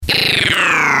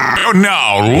You're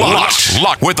now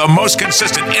locked with the most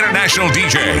consistent international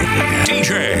DJ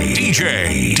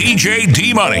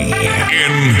D Money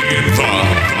in the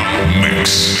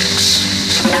mix.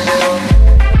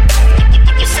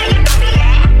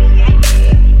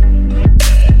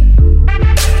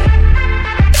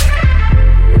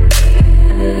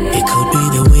 It could be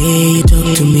the way you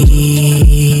talk to me,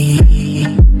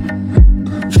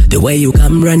 the way you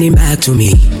come running back to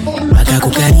me.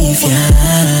 Makakukarifya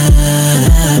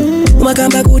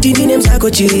umakamba kuti ndine msako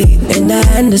chiri, and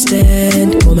I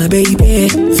understand. Oh my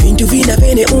baby, vintu vina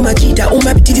pene umachita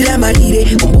umapitirira malire,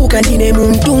 kumbuka ndine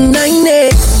muntu naine.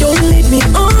 Don't let me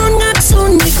on,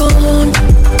 ngaksonikon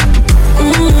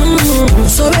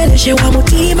sobeleshe wa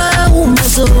mutima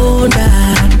umazonda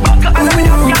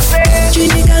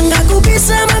chinikanga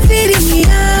kupisa mafiri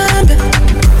yanga.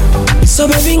 So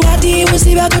baby ngati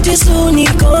usiba kuti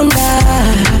sunikonda.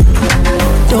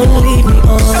 Don't leave me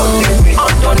on.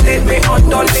 Don't leave me on.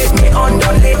 Don't leave me on.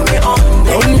 Don't leave me on.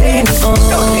 Don't leave me on.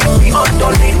 Don't leave me on.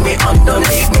 Don't leave me on. Don't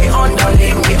leave me on. Don't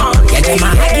leave me on. Yeah,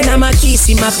 my hacking and my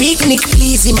kissing, my picnic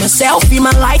pleasing, my selfie,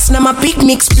 my likes, and my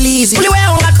picnics pleasing. Will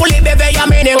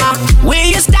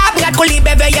you stop that kuli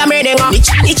baby ya meninga?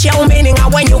 Niche umeninga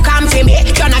when you come for me.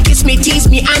 Gonna kiss me, tease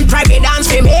me, and private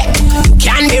dance for me. You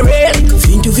can be real.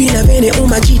 Vintu vina vene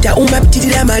umachita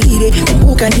umapitirira malire,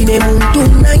 kumbuka ndine muntu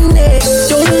naine.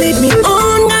 Don't let me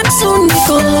on,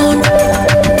 ngaksonikon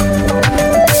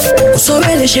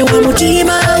usobeleshe wa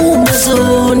mutima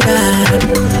umazonda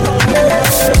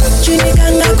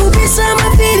chinikanga kupisa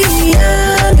mafiri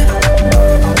yanga.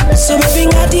 So baby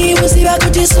ngati usiba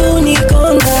kuti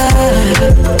sunikonda.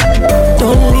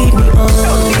 Don't leave me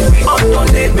on.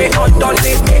 Don't leave me on. Don't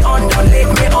leave me on. Don't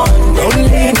leave me on. Don't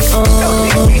leave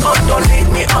me on. Don't leave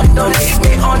me on. Don't leave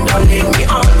me on. Don't leave me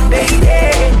on, baby.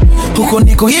 Huko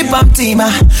niko hipa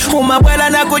mtima, umabwela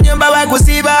na kunyumba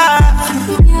wakusiba.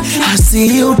 I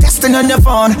see you texting on your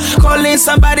phone, calling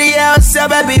somebody else, your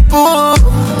baby boo.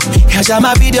 Kasha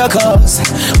my video calls,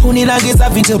 unilagiza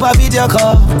vitu pa video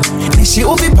call. Nishi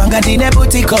uvipanga ndine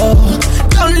butiko.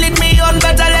 Don't lead me on,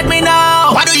 better let me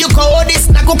know. What do you call this?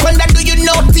 Nakukonda, do you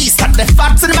notice that the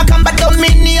facts in my combat don't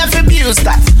mean you have abused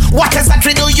that? What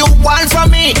exactly do you want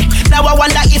from me? Now I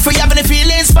wonder if you have any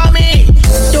feelings for me.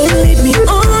 Don't lead me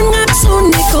on,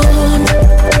 ngaksonikon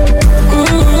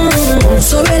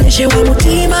sobeleshe wa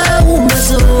mutima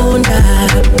umazonda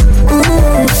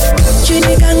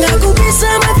chinikanga kupisa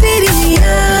mafiri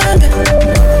yanga.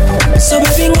 So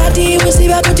baby ngati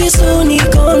usiba kuti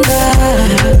sunikonda.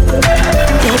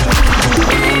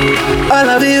 I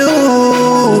love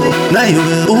you, na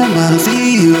iwe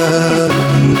umaziwa.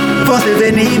 Forse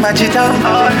veni machita,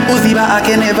 usiba I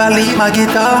can never leave my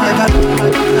guitar.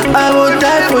 I would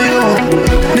die for you,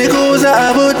 Nikosa,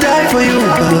 I would die for you.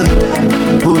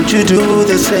 Would you do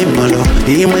the same, Molo?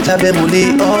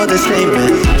 Imwetabemuli, all the same,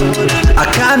 man. I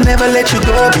can't never let you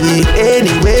go, be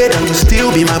anywhere, and you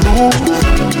still be my boo.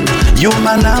 You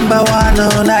my number one,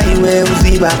 oh, na iwe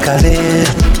usiba kale.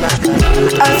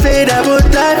 I said I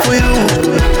would die for you,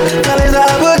 Kaleza,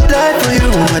 I would die for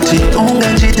you. Mati, unga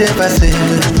chite pase.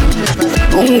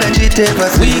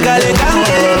 Wigale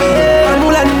kange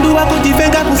Amula nduwa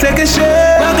kutifenga kusekeshe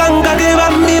Bakanga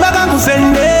kebambi baka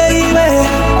kusende iwe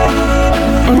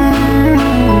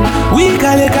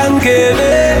Wigale kange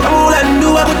Amula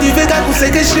nduwa kutifenga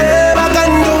kusekeshe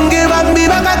Bakandonge bambi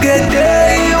baka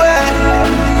gete iwe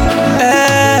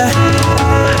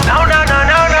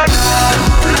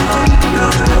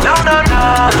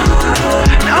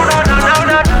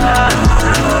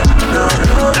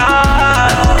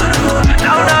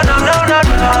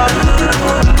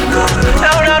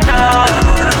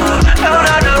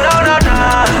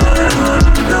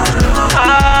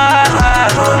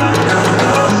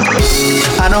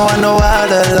I know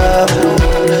other love,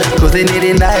 cause they need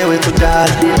it I way to die.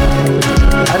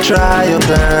 I try, oh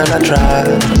girl, I try.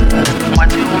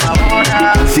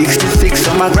 66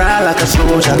 on my grind like a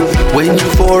soldier. When you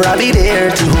fall, I'll be there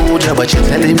to hold you. But you're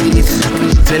telling me this,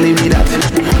 telling me that,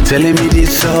 telling me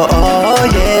this, oh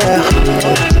yeah.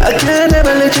 I can't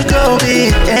ever let you go,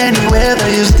 be anywhere,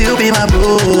 but you still be my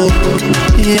boo.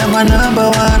 Yeah, my number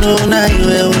one, oh, now you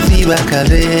will see back at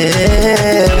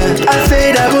it. I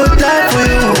said I would die for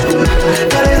you,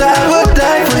 Kaleza, I would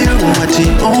die for you. Machi,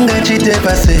 unga chite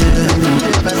pase,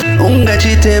 unga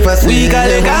chite pase. We got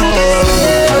it,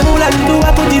 Amula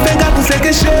nduwa kutifenga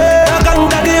kusekeshe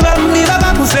Bakanga kebambi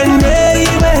baka kusende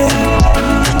iwe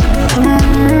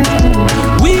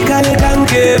Wigale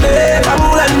kankebe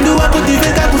Amula nduwa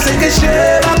kutifenga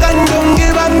kusekeshe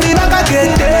Bakandonge bambi baka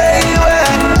gete iwe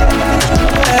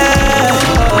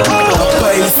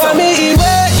Mami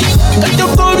iwe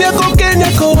Katokobya koke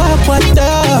neko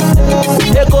wakwata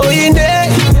eko inde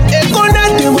eko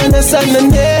nande mwana sana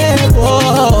nebo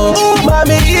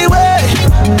mami iwe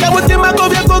kamutima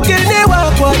kobyako kene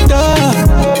wakwata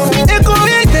eko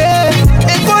inde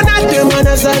eko nande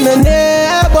mwana sana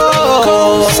nebo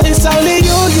it's only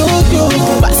you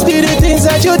must be the things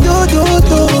that you do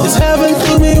it's heaven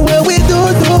to me when we do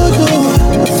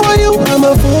for you I'm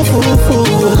a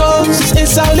fool cause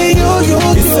it's only you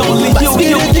must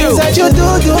be the things that you do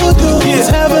it's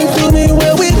heaven to me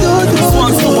when we do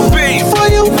for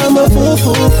you I'm a fool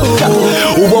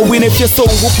uwa wine fyeso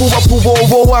ngupuwa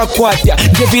uwa wakwata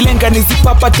ngevilenga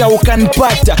nizipapata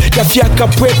ukanpata tafyaka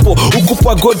prepo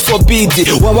ukupwa God forbid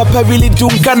wawapa really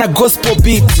dunkana gospel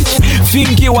beat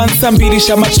fingi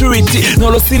wansambirisha maturity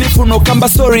nolosinifu no kamba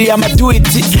sorry ama do it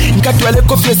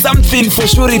nkatwaleko fye something for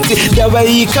surety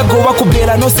ndabayikago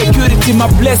wakubera no security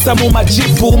mablessa mu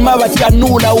majipu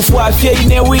mabatanula ufwafye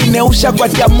inewine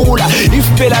ushakwatamula if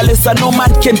pelalesa no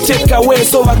man can take away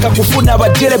so wakakufuna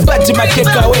bajere baji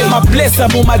mateka away mablessa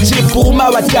mu majipu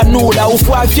mabatanula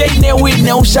ufwafye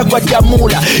inewine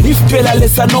ushakwatamula if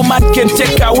pelalesa no man can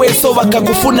take away so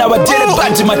wakakufuna bajere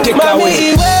baji mateka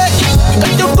away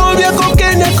katukobya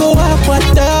kokene ko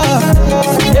wakwata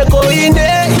eko inde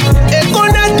eko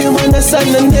nande mwana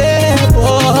sana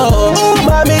nebo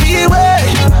mami iwe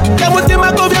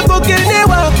kamutima kobya kokene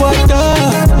wakwata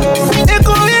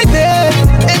eko inde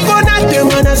eko nande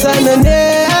mwana sana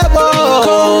nebo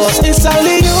it's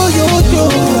only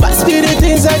you must be the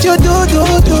things that you do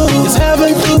it's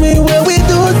heaven to me when we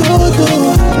do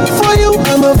for you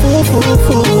I'm a fool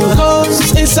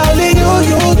cause it's only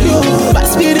you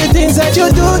must be the things that you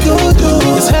do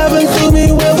it's heaven to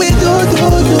me when we do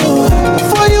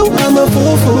for you I'm a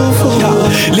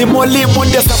fool limo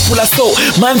ndesa fula so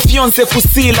man fiance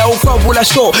kusila ukavula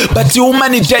show but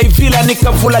umani jaivila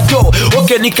nikavula do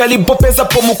okay nikalipopeza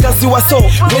po mukazi wa so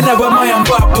ngena bamaya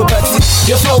mbapo but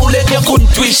yefa ulete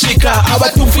kuntwishika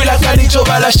abatumfila kalicho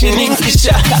bala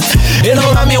shininkisha eno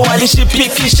mami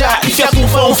walishipikisha ifya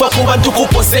kumfa kuba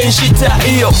tukuposenshita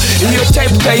iyo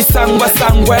type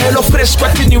kaisangwa elo fresh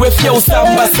kwati niwe fya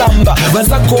usamba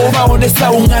bazako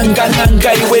baonesa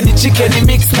unganga iwe ni chicken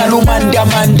mix na lumanda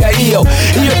iyo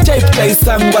type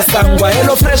kaisangwa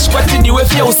elo fresh kwati niwe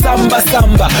fya usamba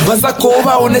bazako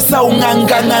baonesa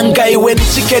unganga iwe ni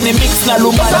chicken mix na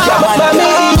lumanda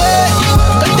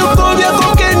katukobya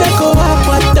kokene ko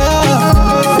wakwata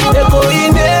eko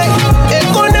inde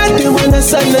eko nande mwana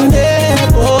sana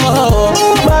nebo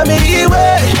mami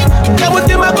iwe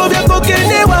kamutima kobya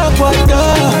kokene wakwata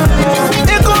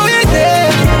eko inde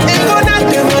eko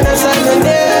nande mwana sana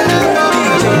nebo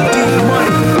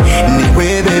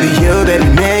Niwe baby you baby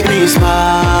make me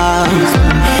smile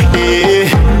yeah.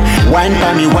 One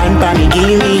for me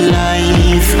give me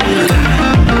life.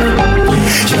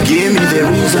 You give me the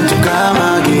reason to come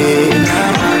again.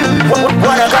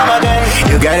 Wanna come again?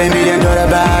 You got $1 million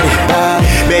body.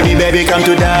 Baby, come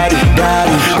to daddy.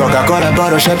 Coca-Cola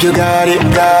bottle shop, you got it.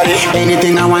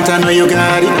 Anything I want, I know you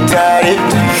got it.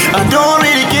 I don't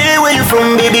really care where you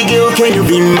from, baby girl. Can you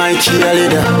be my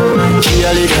cheerleader?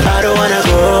 I don't wanna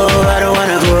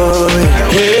go.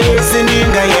 Hey, singing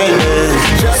Guyana.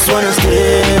 Just wanna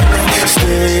stay.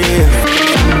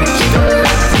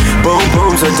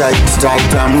 Boom, so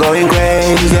tight, I'm going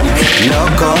crazy.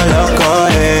 Loco,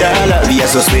 yeah. That love,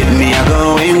 so sweet, me, I'm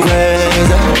going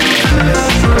crazy.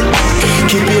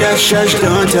 Keep it hush,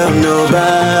 don't tell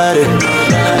nobody.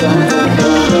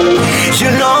 You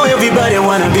know everybody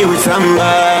wanna be with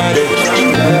somebody.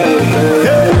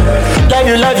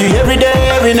 Love you every day,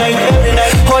 every night.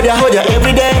 Hold ya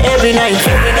every day, every night.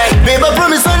 Babe, I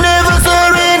promise I'll never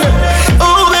surrender.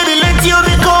 Oh, baby, let you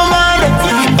become mine.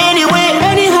 Anyway,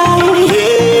 anyhow.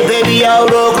 Yeah, baby, I'll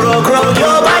rock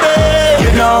your body.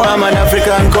 You know I'm an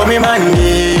African, call me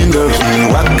Mandingo.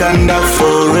 Wakanda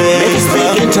forever.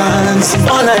 Speaking talents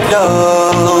all night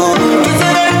long.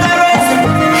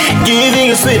 Giving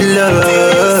you sweet love.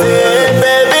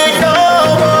 Baby, no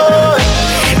more.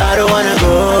 I don't wanna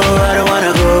go.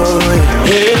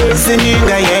 Hey, singing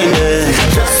Guyana.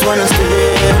 Just wanna stay.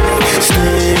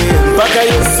 Baka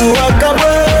Yesu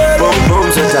akabe.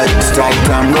 Boom, so tight,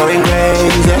 I'm going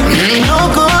crazy. No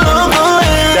go.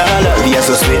 That love, yeah,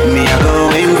 so sweet, me, I'm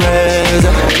going crazy.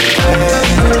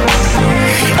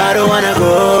 I don't wanna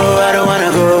go.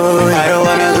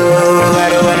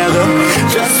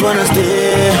 Just wanna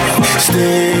stay.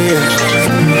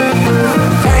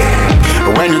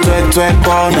 When you twerk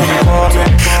for me,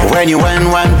 when you went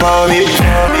for me,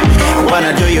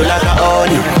 wanna do you like I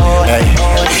own you, hey,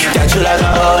 touch you like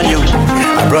I own you.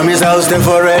 I promise I'll stay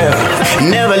forever,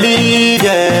 never leave,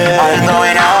 yeah. I'm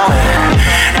going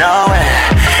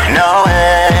nowhere.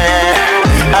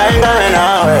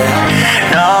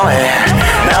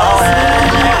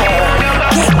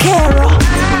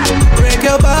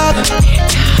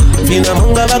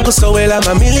 bakusowela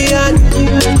mamillion.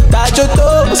 Touch your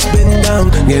toes, bend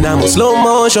down. Ngenamo slow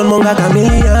motion, monga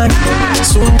chameleon.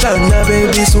 Sunkana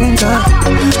baby, sunka.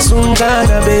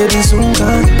 Sunkana baby,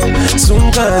 sunka.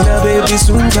 Sunkana baby,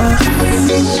 sunka.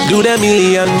 Do the $1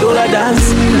 million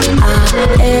dance.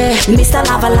 Mr.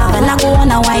 Lava Lava,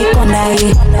 nakuona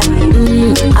waikondai.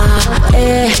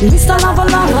 Mr. Lava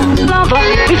Lava,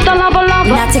 Mr. Lava Lava.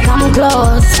 Nati come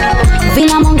close.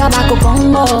 Vina monga bako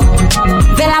Congo.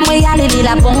 Vela moyali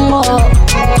lila bongo.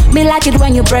 Me like it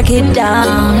when you break it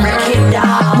down.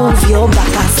 Move your back,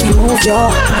 move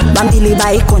your. Bambili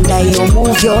baikondai, yo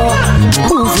move your.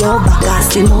 Move your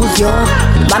back, move your.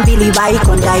 Bambili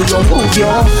baikondai, yo move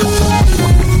your.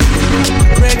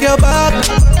 Break your back.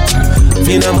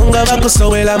 Vina munga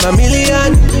bakusowela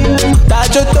mamillion.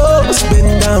 Touch your toes,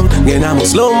 bend down. Ngenamo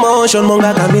slow motion,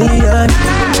 monga chameleon.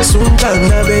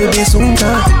 Sunkana baby,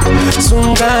 sunka.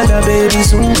 Sunkana baby,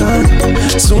 sunka.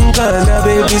 Sunkana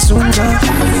baby, sunka.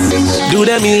 Do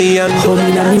the $1 million. Hold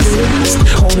me down,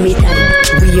 hold me down.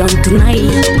 We on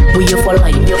tonight, we you for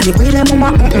life. You play them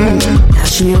mama,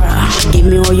 touch me rough. Give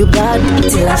me all you got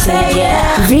till I say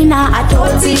yeah. Vina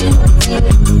atoti.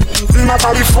 Vina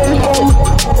palifunko.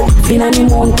 Vina ni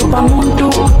muntu pa muntu.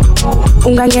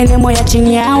 Ungangene moya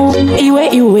chini yao.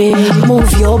 Iwe.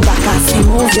 Move your back,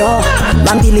 move your.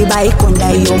 Bambili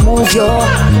baikonda yo move your.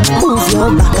 Move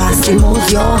your back,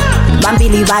 move your.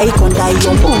 Bambili baikonda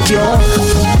yo move your.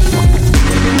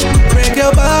 Break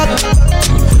your back.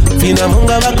 Vina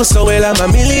munga bakusowela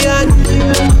mamillion.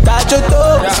 Touch your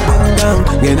toes, bend down.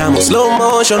 Ngenamo slow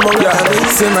motion, monga chameleon.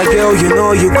 Say my girl, you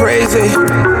know you crazy.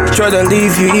 Try to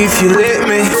leave you if you let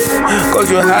me.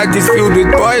 Cause your heart is filled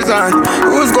with poison.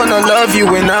 Who's gonna love you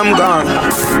when I'm gone?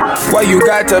 Why you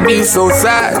gotta be so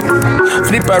sad?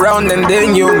 Flip around and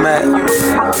then you're mad.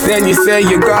 Then you say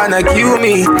you're gonna kill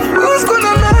me. Who's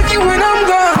gonna love you when I'm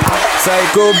gone?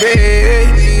 Psycho babe.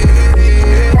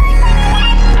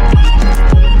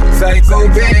 Psycho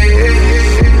babe.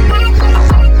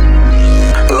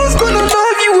 Who's gonna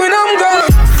love you when I'm gone?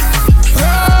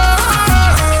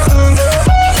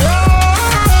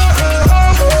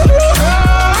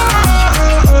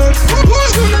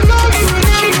 Who's gonna love you when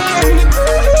I'm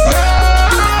gone?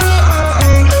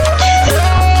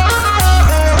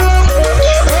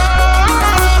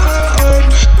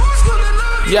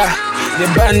 Yeah, they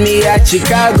banned me at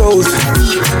Chicago's.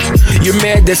 You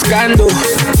made the scandal.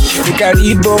 The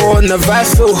Caribo on the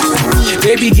Vaso.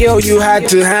 Baby girl, you had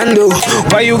to handle.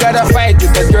 Why you gotta fight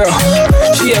with the girl?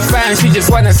 She a fan, she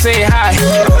just wanna say hi.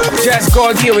 Just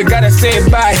called here, we gotta say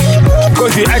bye.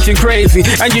 Cause you acting crazy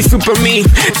and you super mean.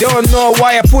 Don't know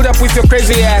why I put up with your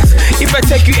crazy ass. If I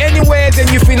take you anywhere,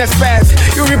 then you finna spaz.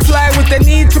 You reply with the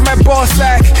need to my ball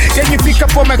sack. Then you pick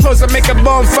up all my clothes and make a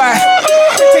bonfire.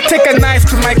 Take a knife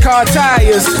to my car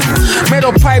tires.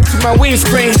 Metal pipe to my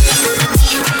windscreen.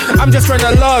 I'm just trying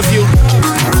to love you.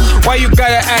 Why you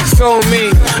gotta act so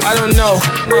mean? I don't know.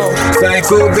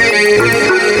 Psycho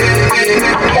babe.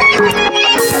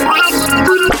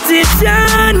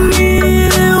 Tishani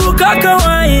ukaka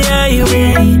waya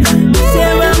iwe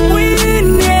sewa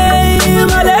mwine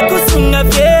mala kusunga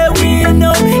vye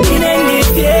wino inengi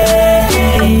vye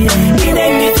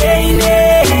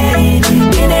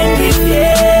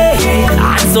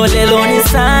Anzolelo ni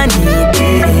sani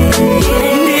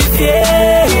inengi vye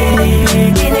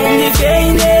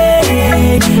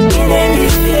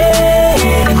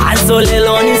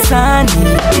Anzolelo ni sani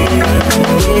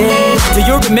Do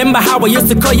you remember how I used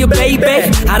to call you baby?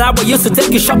 How I used to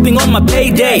take you shopping on my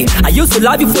payday? I used to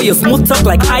love you for your smooth talk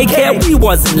like I care. We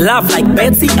was in love like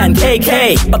Betsy and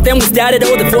KK. But then we started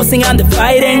all the forcing and the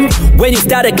fighting. When you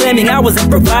started claiming I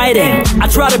wasn't providing, I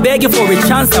tried to beg you for a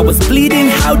chance, I was pleading.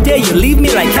 How dare you leave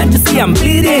me like, can't you see I'm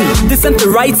bleeding? This ain't the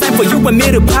right time for you and me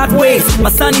to part ways. My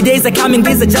sunny days are coming,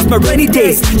 these are just my rainy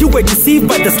days. You were deceived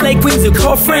by the slay queens you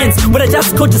call friends, but I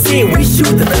just called to say we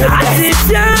shoot the best.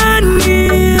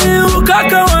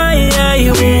 Ukaka waya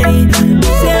iwe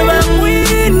sewa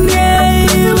mwine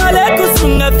wala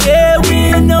kusunga vye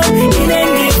wino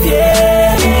inengi vye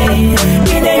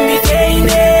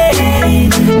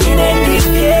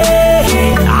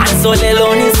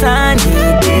Anzolelo ni sani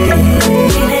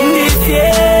inengi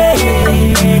vye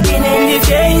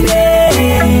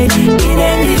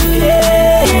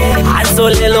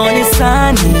Anzolelo ni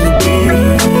sani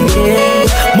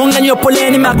Munga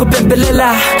nyopoleni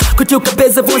makupembelela Kutuka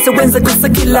peza vonse wenza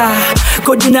kusakila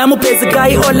Kodinamu peza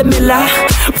gai ole mila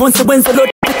Vonse wenza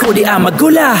lote Kodi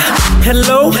Amagula.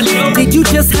 Hello? Did you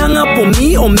just hang up on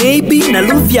me or maybe na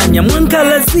Luvyanya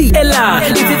Mwankalazi? Ella,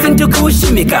 if you think to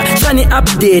kushimika, shani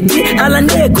update,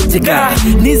 alane kutika.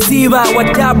 Niziva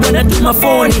watabu na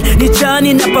tumafoni, ni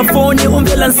chani na pafoni,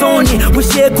 umbelansoni.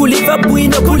 Mushe kuliva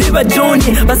buino kuliva joni,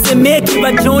 basemeki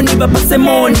bajoni,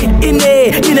 bapasemoni.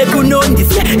 Ine kunondi,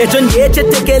 etonyeche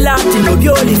tekelati no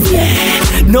violi.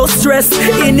 No stress,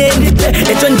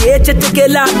 etonyeche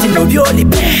tekelati no violi.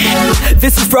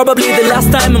 This is probably the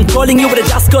last time I'm calling you, but I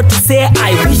just got to say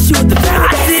I wish you the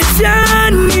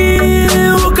best.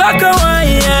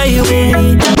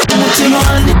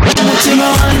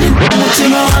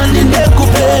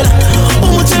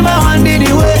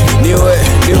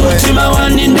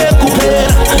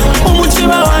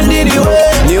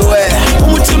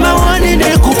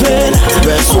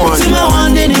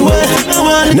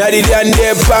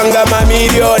 Narirande panga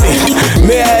mamilioni.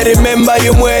 May I remember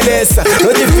you mwelesa.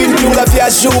 Noti fintunga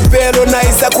vya shupero na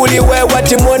isa kuliwe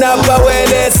wati mwana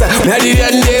pawelesa.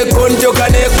 Narirande konjo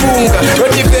kane kunga.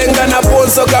 Noti venga na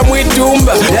ponso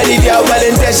kamwitumba. Nariria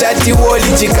valente shati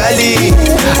woli chikali.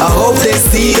 I hope they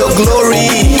see your glory.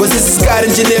 Cause this is God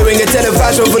engineering, a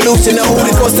television revolution. A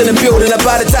holy coast in the building.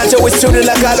 About the touch always tuning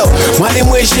like hello. Mwali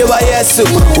mwishe wa Yesu.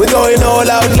 We're going all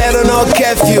out, let on no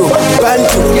curfew.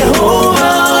 Bantu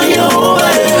Yehovah,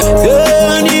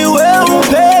 Yehovah, niwe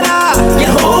umpera.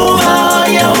 Yehovah,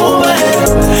 Yehovah,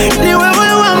 niwe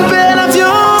wampera vyo.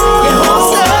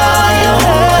 Yehovah,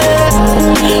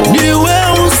 Yehovah, niwe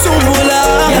usumbula.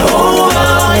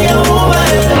 Yehovah, Yehovah,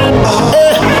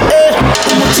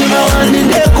 umutima wandi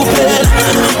ndekupera.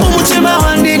 Umutima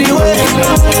wandi niwe.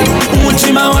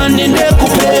 Umutima wandi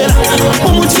ndekupera.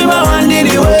 Umutima wandi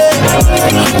niwe.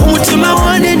 Umutima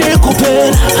wandi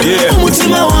ndekupera.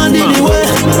 Umutima wandi niwe.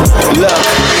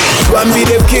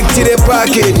 Wambile kick to the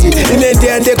pocket.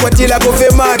 Inende kwa tila kofe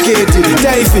market.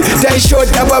 Taifi, tai short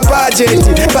kwa budget.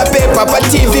 Pa paper, pa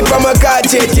TV, pa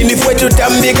magadget. Nifwe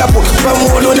tutambika po. Pa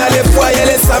mulu na lefwa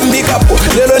yele sambika po.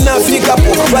 Lelo nafika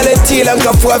po. Wale tila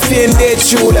nkafua fiende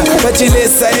chula.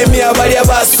 Pachilesa emi abali ya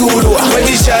basulu.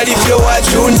 Wadishari fyo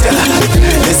wajunta.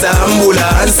 Nisa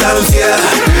ambula ansamfia.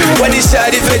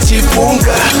 Wadishari fe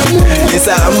chifunga.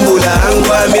 Nisa ambula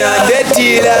angwa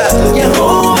miadetila.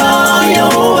 Yehovah,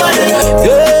 Yehovah,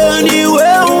 niwe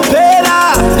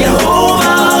umpera.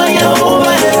 Yehovah,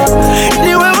 Yehovah,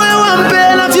 niwe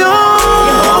wampera vyo.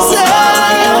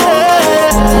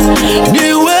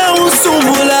 Niwe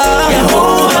usumbula.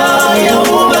 Yehovah,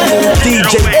 Yehovah,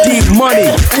 DJ Deep Money.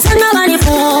 Asana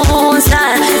wanifunza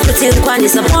kutikwa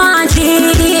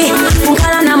nisapwanji.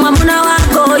 Fungala na mwamuna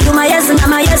wako yuma yesu na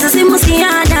mayesu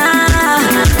simusiana.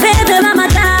 Bebe mama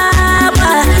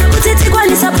tapa kutikwa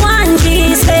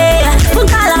nisapwanji se.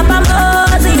 Fungala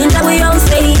pambozi ndawi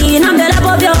yonse nambela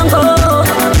bobyongo.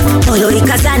 Olo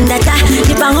ikazandata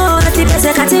nipangora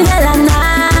tipese katindelana.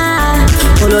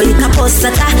 Olo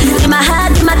ikaposata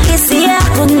nimahadi makisi ya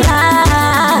kunda.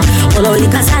 Olo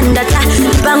ikazandata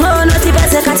nipangora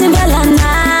tipese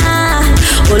katindelana.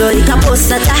 Olo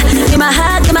ikaposata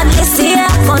nimahadi makisi ya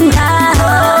kunda.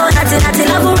 Nati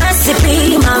love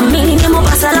recipe mami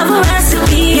nimupasa love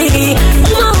recipe.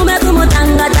 Uma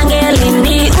kumutanga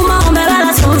tangelini uma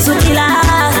bala sunsukila.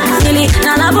 Nili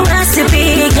na love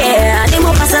recipe yeah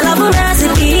nimupasa love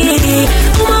recipe.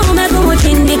 Uma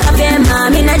kumutindi kape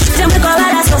mami na chitemwe kwa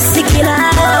bala sosikila.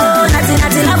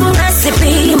 Nati love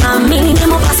recipe mami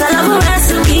nimupasa love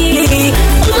recipe.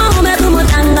 Uma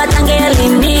kumutanga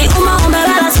tangelini uma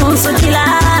bala sunsukila.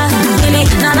 Nili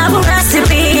na love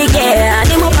recipe yeah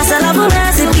nimupasa love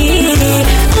recipe.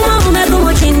 Uma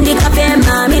kumutindi kape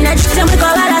mami na chitemwe kwa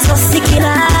bala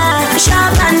sosikila.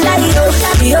 Sharp and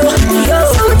yo.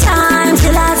 Sometimes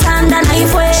the last hand and I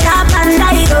fue sharp and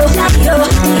yo.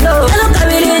 Look at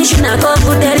me, she na go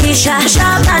put the risha.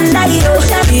 Sharp and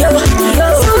yo.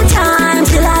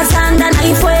 Sometimes the last hand and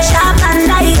I fue sharp and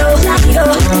yo.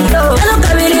 Look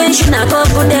at me, she na go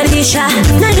put the risha.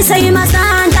 Na isai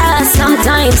masanda.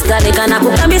 Sometimes kale kana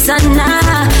kukambisana.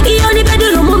 Iyo ni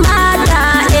pedulu mumata.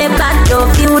 Bato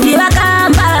fiudi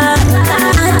wakamba.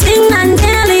 I think and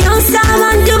tell you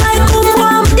someone to buy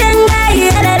kumwa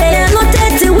mtenge. No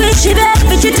tete wishi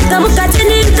bepi chitika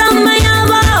mukatini kama ya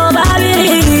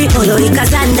babi. Olo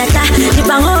ikazandata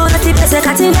nipangora tipese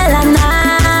katindelana.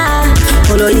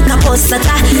 Olo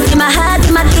ikaposata nimahadi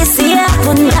makisi ya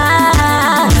kunda.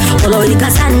 Olo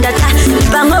ikazandata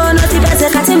nipangora tipese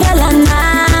katindelana.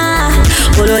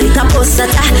 Olo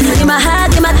ikaposata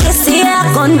nimahadi makisi ya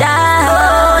kunda.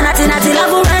 Nati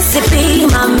love recipe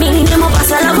mami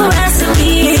nimupasa love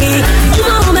recipe.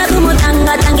 Uma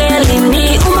kumutanga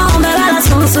tangelini uma bala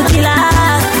sunsukila.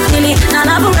 Nili na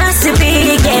love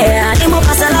recipe yeah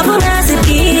nimupasa love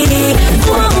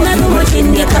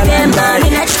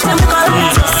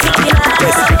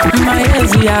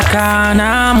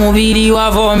mubiri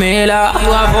wavomela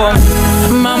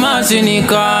mama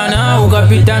sinikana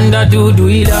ukapitanda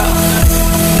duduila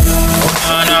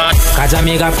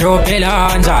Kajamika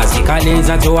propela njazi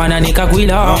kaleza toana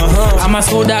nikagwila I'm a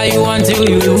soda you until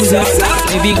you lose it.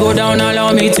 Baby go down,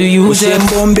 allow me to use it.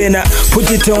 Bombena, put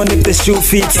it on if the shoe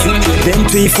fits. Then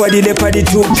three for the leopard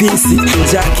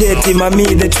 2-piece. Jacket mami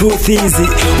the truth easy.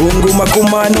 Unguma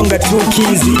kumanonga too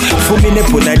kizi. Fumine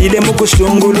puna dile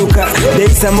mukushunguluka.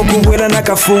 Deisa mukubwela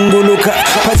nakafunguluka.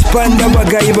 Patipanda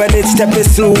bagayi balechita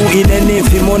pesu. Ine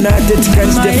nefi monate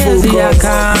tikach the full course.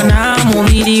 Yakana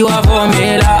mubiri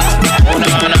wavomela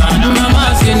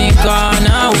mama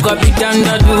sinikana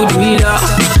ukapitanda duduila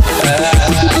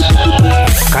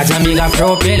Kajamika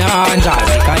propela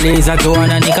njazi kaleza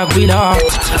toana nikagwila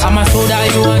I'm a soda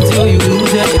you until you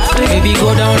lose it. Baby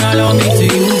go down, allow me to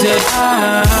use it.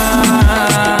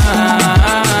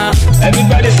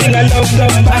 Everybody sing along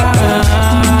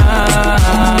number.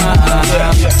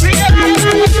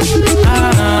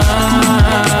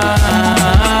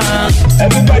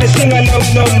 Everybody sing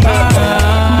along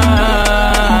number.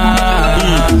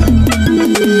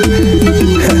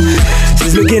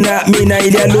 She's looking at me now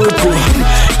in a loco.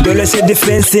 Dollar said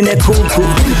defense in a cuckoo.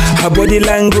 Her body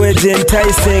language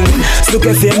enticing. Look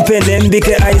at them pen and big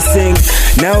icing.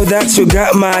 Now that you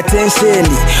got my attention,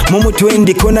 Momo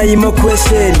twendi kona imo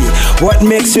question. What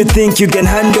makes you think you can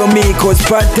handle me? Cause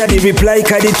pata the reply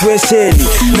kadi twesheni.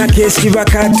 Na keshi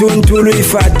baka tuntulu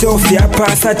if I tough ya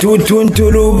pasa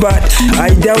tuntulu. But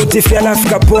I doubt if ya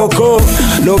lafka poko.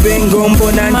 Lobengo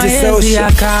mbona anti-social. Maezi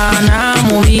yakana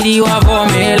mubiri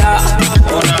wavomela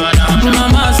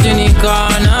mama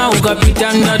sinikana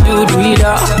ukapitanda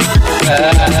duduila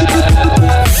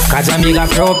Kajamika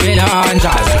propela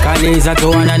njazi kaleza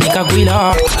toana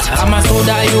nikagwila I'm a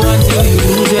soda you until you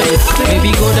lose it.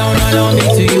 Baby go down, allow me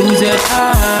to use it.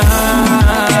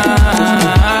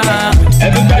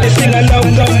 Everybody sing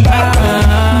along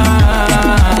number.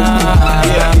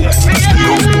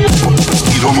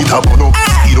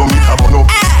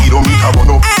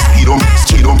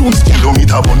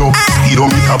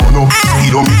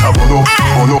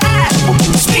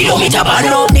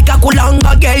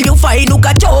 Nikakulanga girl you fine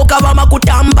ukachoka vama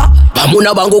kutamba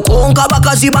Bamuna bangu konka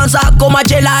bakazibanzako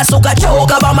majelaso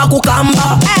ukachoka vama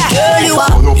kukamba Girl you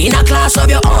are in a class of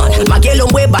your own Magelo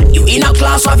mwe but you in a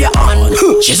class of your own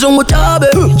Chizungutabe,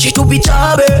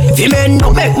 chitupitabe Vimen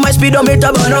no make my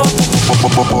speedometer burn up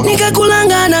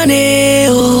Nikakulanga na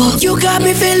neo You got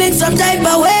me feeling some type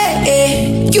of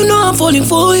way You know I'm falling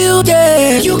for you,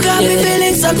 yeah You got me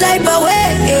feeling some type of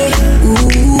way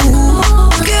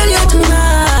Girl, you're too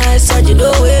nice, how'd you do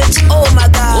it? Oh my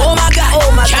God, oh my God,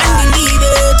 oh my God Can't believe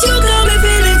it You got me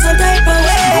feeling some type of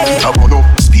way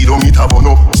Spirometer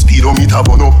bono, spirometer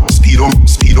bono,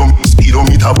 spirometer bono,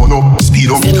 spirometer bono,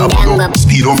 spirometer bono,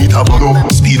 spirometer bono,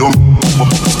 spirometer bono,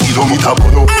 spirometer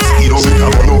bono,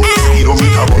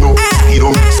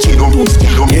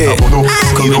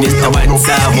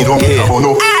 spirometer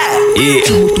bono,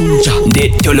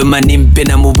 Ndetolo manimpe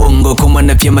na mubongo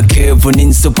Kumana pia makevu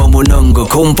ninsupa munongo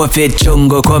Kumpa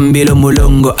fechongo kwa mbilo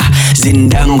mulongo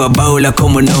Zindangwa baula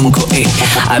komunongo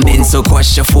Amenso kwa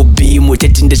shafu bimu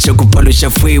Tetinde choku palo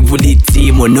shafu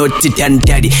evulitimu Noti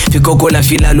tantari Fikokola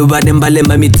filalu bade mbale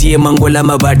mamitie Mangola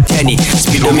mabatani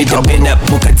Speedometer penda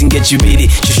mukati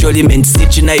ngechubili Shusholi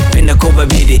mensichu na ipenda kova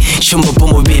bili Shumbo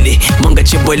pomo bili Monga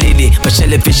chebo lili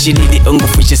Pashale peshi lili Ongo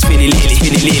fushe spili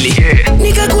lili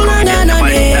Nikakulanga na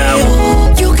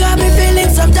neo You got me feeling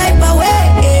some type of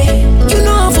way You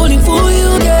know I'm falling for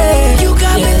you, yeah You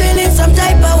got me feeling some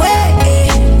type of way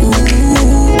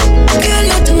Girl,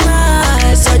 you're too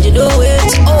nice, how'd you do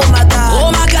it? Oh my God,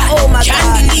 oh my God, oh my God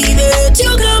Can't believe it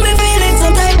You got me feeling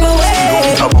some type of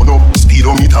way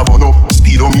Spirometer bono,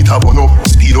 spirometer bono,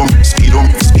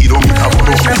 spirometer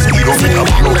bono, spirometer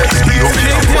bono,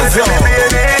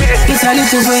 It's a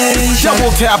little way.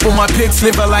 Double tap on my pics,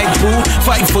 live a like boo.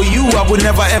 Fight for you, I would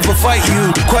never ever fight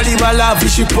you. Kwali bala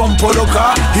vishi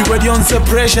pompoloka. Iwedi on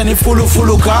separation,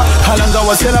 ifuluka. Halanga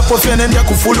wasela pofene ndia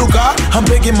kufuluka. I'm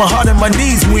begging my heart and my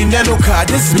knees, muinenoka.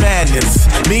 This madness,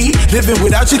 me living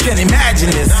without you can't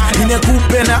imagine this.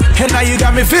 Inekupena, and now you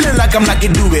got me feeling like I'm not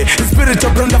gonna do it. The spirit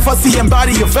of branda fasi and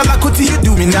body, you fella kuti you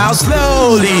do me now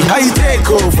slowly. How you take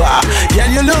over?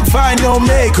 Yeah, you look fine, don't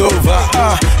makeover.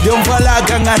 Don't fall like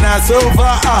gangana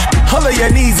over. All of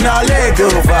your knees now leg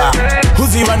over.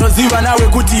 Uziva no ziva now we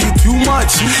kuti you too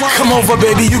much. Come over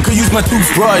baby, you can use my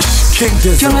toothbrush. King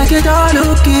this. You make it all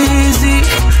look easy.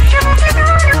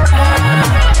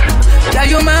 Yeah,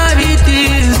 you my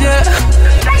BTs, yeah.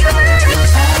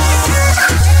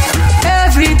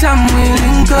 Every time we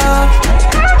link up,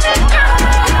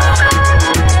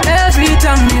 every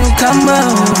time you come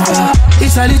over.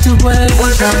 It's a little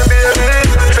question.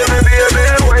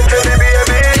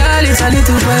 Girl, it's a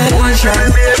little question.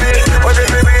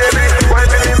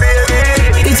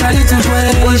 It's a little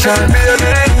question.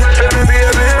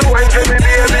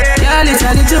 Girl, it's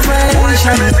a little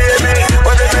question.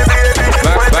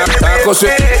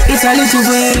 It's a little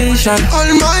question. All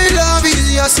my love is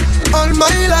yours. All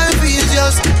my life is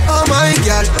yours. Oh my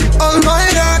God. All my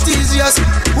heart is yours.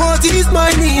 What is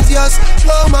my need, yes?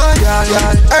 Oh my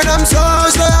God. And I'm so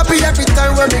happy every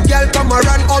time when the girl come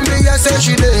around on me, I say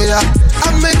she there.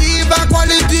 And me give her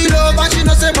quality love, and she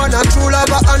know say man a true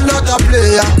lover and not a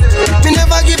player. Me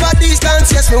never give her distance,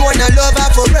 yes, me wanna love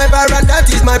her forever, and that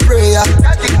is my prayer.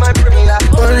 That is my prayer.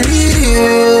 Only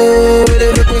you,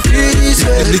 they make me feel this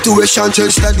way. The situation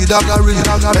change, steady daggering.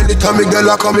 Anytime me girl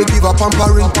a come, me give her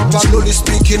pampering. Slowly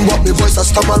speaking, but me voice a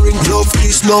stammering. Love,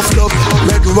 kiss, love,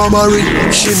 make mama ring.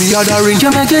 Shimmy othering.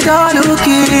 You make it all look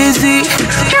easy.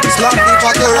 Slap me for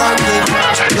the ranking.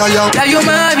 Yeah, you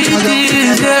might be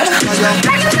easy.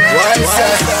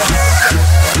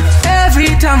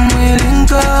 Every time we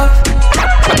link up,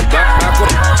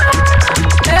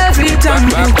 every time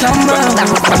you come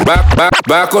back.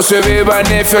 Bako se beba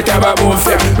nefyo taba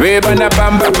bonfya. Beba na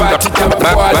bamba pati taba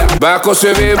kwala. Bako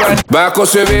se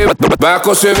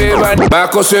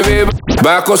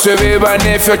beba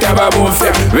nefyo taba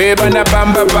bonfya. Beba na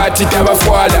bamba pati taba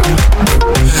kwala.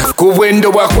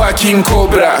 Kuwendo bakwa King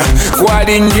Cobra.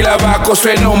 Kwalingira bako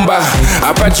swe nomba.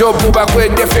 Apachopu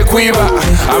bakwetefe kuiba.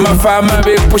 Amafama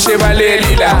bekupushe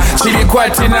balelila.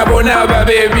 Chilikwati nabona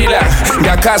babebila.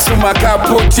 Ngakasuma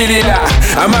kaputilila.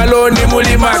 Amaloni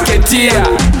muli marketia.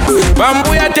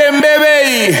 Bambu ya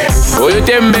tembebe. Oyo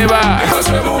tembeba.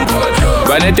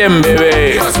 Bane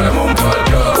tembebe.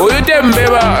 Oyo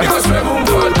tembeba.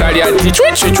 Kali ati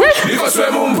chwe chwe chwe.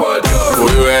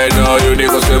 Oyo eno yo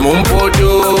niko se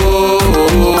mumpoto.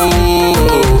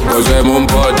 Kose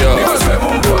mumpoto.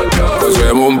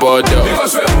 Kose mumpoto.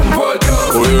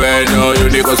 Oyo eno yo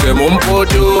niko se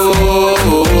mumpoto.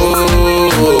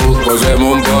 Kose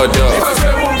mumpoto.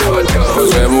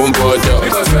 Kose mumpoto.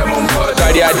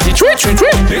 Kali ati chwe chwe chwe.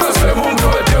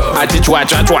 Ati chwa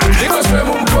chwa chwa.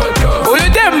 Oyo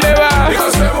tembeba.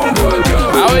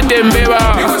 Awe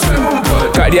tembeba.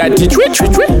 Kali ati chwe chwe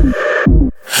chwe.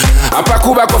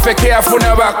 Apakuba kofeke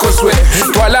afuna bakoswe.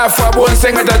 Twalafu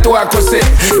abonsenga tatu akose.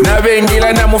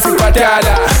 Nabengila na mufi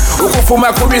patala.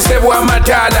 Ukufuma kubisebu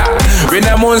amatala.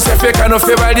 Wena monse feka no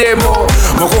febaliemo.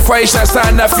 Mukufaisha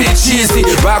sana fichizi.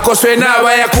 Bakoswe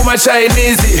naba ya kuma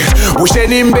Chinese.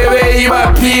 Usheni mbebe iba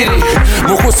pili.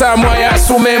 Mukusamwa ya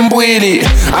sume mbwili.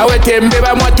 Awe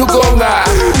tembeba mwatugonga.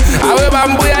 Awe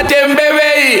bambu ya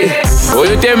tembebe.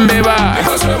 Oyo tembeba.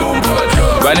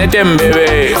 Bane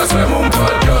tembebe.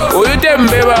 Oyo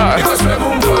tembeba.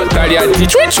 Kali ati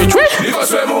chwe chwe chwe.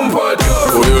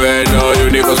 Oyo eno yo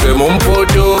niko se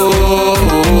mumpoto.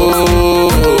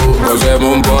 Kose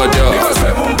mumpoto.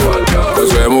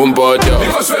 Kose mumpoto.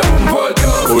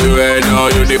 Oyo eno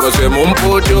yo niko se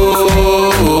mumpoto.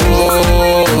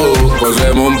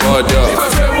 Kose mumpoto.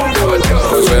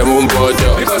 Kose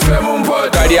mumpoto.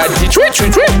 Kali ati chwe chwe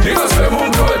chwe.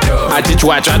 Ati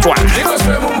chwa chwa chwa.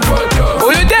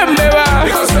 Oyo tembeba.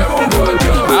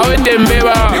 Awe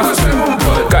tembeba.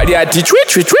 Kali ati chwe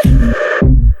chwe chwe.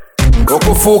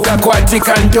 Okufuka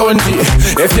kwatika ntondi.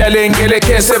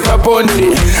 Efyalengelekese papondi.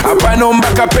 Apanomba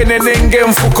kapene nenge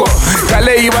mfuko.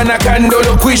 Kale iba na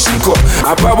kandolo kwishiko.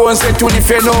 Apabonse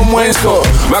tulifeno mwenso.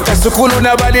 Makasukulu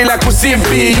na balila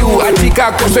kusipiyu.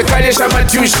 Atika koswe kalesha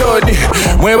matushoni.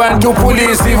 Mwe bantu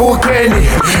polisi vukeni.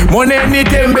 Moneni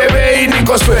tembebe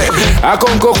inikoswe.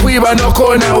 Akonko kuiba no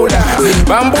kona ula.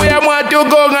 Bambu ya mwatu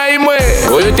gonga imwe.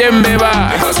 Oyo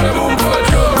tembeba.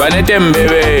 Bane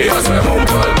tembebe.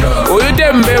 Oyo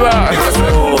tembeba.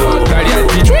 Kali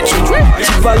ati chwe chwe chwe.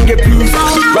 Chivange peace.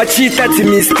 Bachita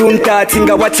timistuntati.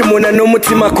 Nga wachimona no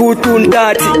mutima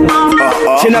kutuntati.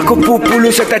 Chena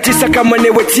kupupulusha tatisa kama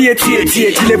newe tie tie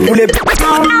tie. Chile pule.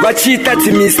 Bachita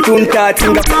timistuntati.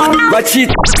 Nga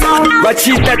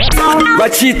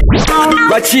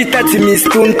Bachita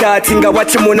timistuntati. Nga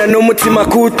wachimona no mutima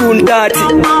kutuntati.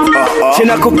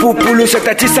 Chena kupupulusha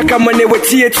tatisa kama newe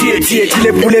tie tie tie.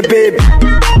 Chile pule baby.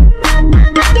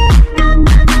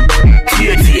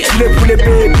 Chile pule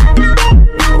baby.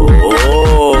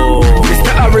 Oh,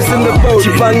 Mr. Harris in the boat.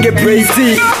 chipange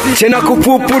praise chena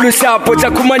kupupulu sapo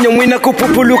chakumanya mwina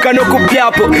kupupuluka no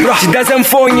kupyapo she doesn't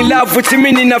fall in love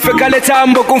chimini na fe kale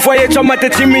tambo kumfoye chomate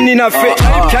chimini na fe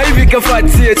chaivike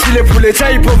fatie chile pule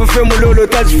chaipo fe mulolo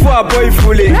tachfua boy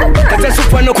fule tata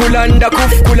supano kulanda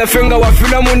kufukula fenga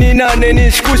wafila munina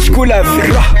neni shkushkula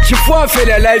fe chifua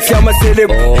fele life ya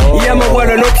maseleb ya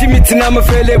mabwana no timiti na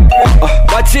mafeleb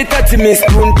wachita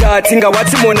timistunta tinga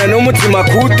watimona no mutima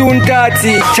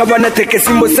kutuntati chabana teke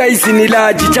simbo size ni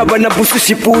laji chabana busu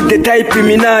shipude type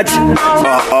minaji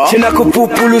chena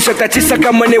kupupulusha tachisa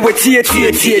kama newe tie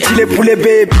chile pule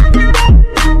baby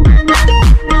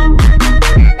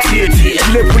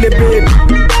chile pule baby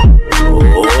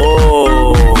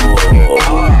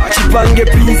chipange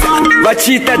pizza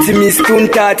vachita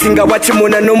timistunta tinga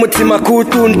wachimona no mutima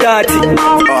kutuntati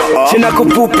chena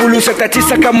kupupulusha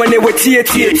tachisa kama newe tie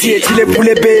chile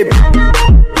pule baby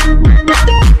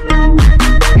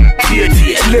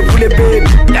chile pule baby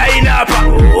Dainapa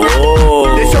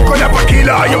the chocolate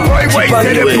killer your boy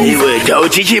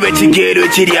wait chichibe chigero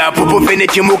chiri apo pofene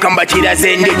chimukamba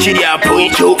chirazende chiri apo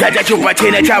icho tata chupa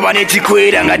tena chabane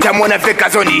chikwera ngatamona feka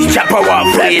zoni chapa wa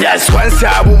that's one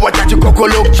sabu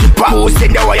watachikokolo chipa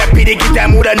usenda wa yapiri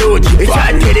kitamura nochi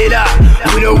chaterera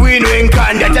wino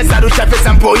enkanda tasarusha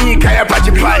pesa mpoika ya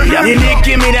pachipanda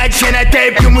Nicki Minaj chena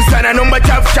type musana nomba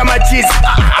chafu chama cheese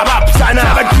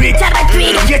abapsana abatwik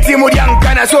geti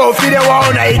mudyankana so fire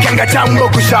waona ikanga chambo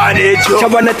kushane cho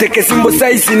chabana teke simbo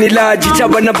size ni laji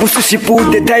chabana busu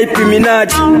shipude type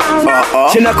minaji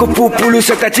chena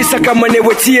kupupulusha tachisa kama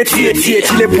newe tie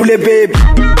chile pule baby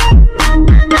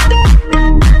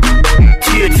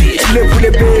chile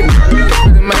pule baby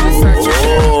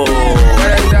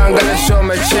Gonna show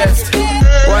my chest.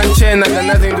 One chain, I got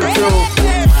nothing to prove.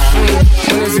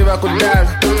 Munizi va kudar.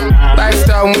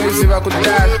 Lifestyle munizi va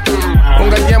kudar.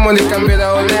 Ungadiamo ni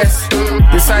kambira or less.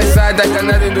 Besides that, I got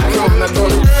nothing to prove. Na go.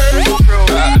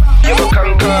 Yaba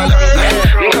kankala.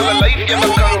 Nkala life yaba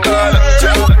kankala.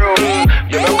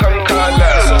 Yaba kankala.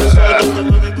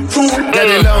 Get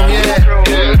it long,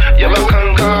 yeah. Yaba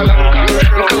kankala.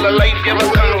 Nkala life yaba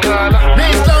kankala.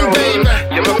 Big long baby.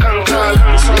 Yaba kankala.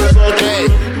 Hey.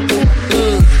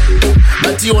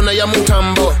 Bationa ya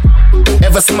mutambo,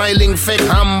 ever smiling, fake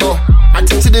humble.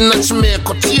 Attitude in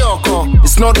Nachimeko, Tioko.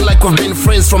 It's not like we've been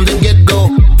friends from the get-go.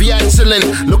 We are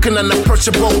chillin', looking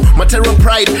unapproachable. Material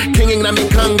pride, kinging na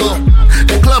mikango.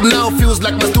 The club now feels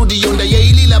like my studio. The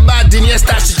Yaili la bad in yes,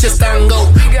 tashi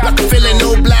chestango. Black feeling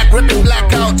no black, ripping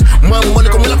blackout. Mom money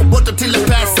come like a bottle till I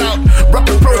pass out. Rock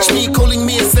approach me, calling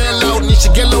me a sellout.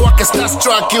 Nishigelo I can start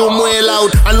struck you way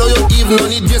loud. I know you even no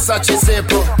need just such a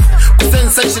sepo.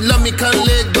 Sense she love me, can't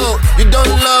let go. You don't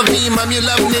love me, mom, you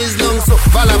love me as long. So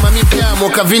vala mami piamo,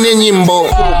 kavine nyimbo.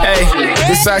 Hey,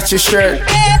 Versace shirt.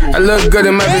 I look good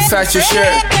in my Versace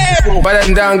shirt. But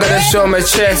I'm down, gotta show my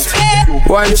chest.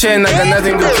 One chain, I got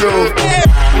nothing to prove.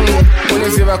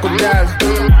 Munizi va kudar.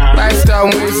 Lifestyle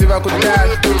munizi va kudar.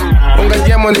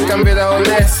 Ungadiamo ni kambira or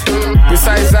less.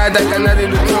 Besides that, I got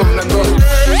nothing to prove. Na go.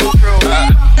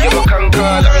 Yaba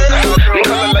kankala.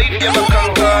 Nkala life yaba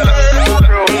kankala.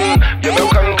 Yaba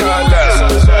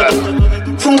kankala.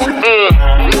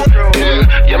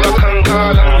 Yaba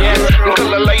kankala.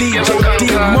 Nkala life yaba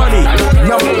kankala. Money,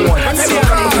 number one.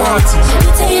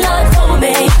 Say that for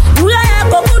me. Dula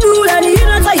yako kudula ni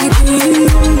ina taiti.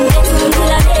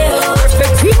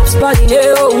 Perfect hips body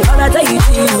leo nkala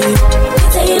taiti.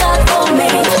 Say that for me.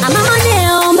 Amama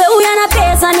leo mbe uyana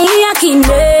pesa ni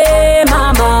yakinde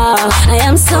mama. I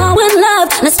am so in love.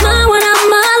 Na smile when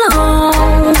I'm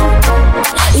alone.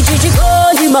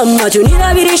 Ichichikondi mama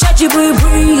chunira virisha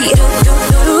chibui.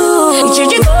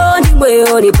 Ichichikondi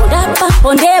mweoni podapa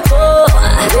pondepo.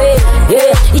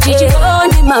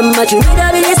 Ichichikondi mama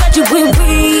chunira virisha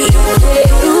chibui.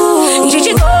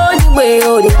 Ichichikondi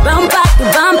mweoni bumper to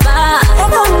bumper.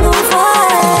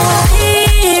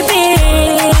 Baby,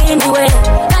 niwe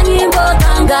kanyimbo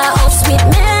kanga of sweet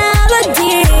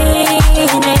melody.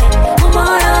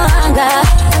 Moyo anga.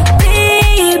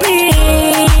 Baby,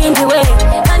 niwe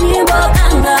kanyimbo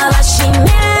kanga bashi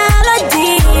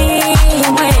melody.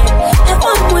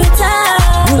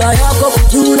 Dula yako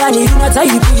kujula ni ina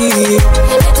taiti.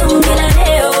 Tungila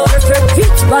leo. Perfect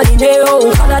fit body leo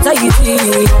nkala taiti.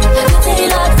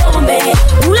 Tila tombe.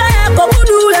 Dula yako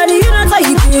kujula ni ina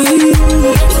taiti.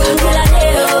 Tungila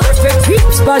leo. Perfect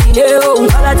fit body leo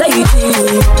nkala taiti.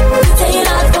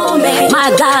 Tila tombe. My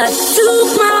God took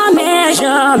my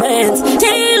measurements,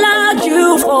 tailored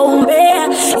you for me.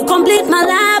 You complete my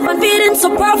life and fitting so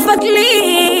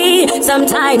perfectly.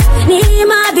 Sometimes need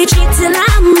my be cheating,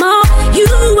 I'm more. You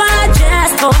are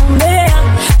just for me.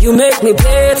 You make me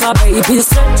better, baby,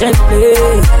 certainly.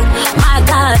 My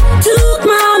God, took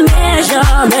my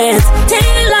measurements,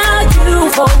 tailored you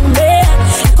for me.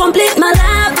 You complete my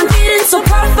life, I'm feeling so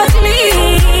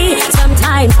perfectly.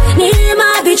 Sometimes, need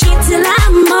my be treating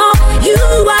I'm more. You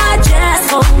are just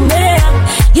for me.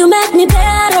 You make me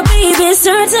better, baby,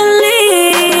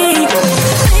 certainly.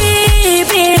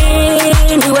 Baby,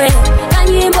 anyway, can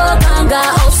you walk on the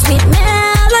oh sweet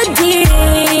melody?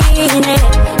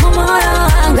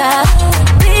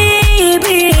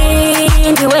 Baby,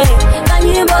 anyway, can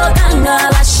you walk on the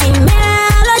lashy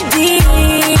melody?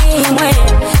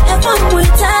 If I'm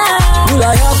with her, you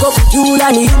are your cup, you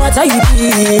are not a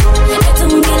yippee. It's a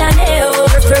Milaneo,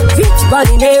 perfect fit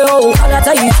body, neo, color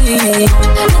tighty.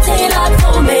 It's a lot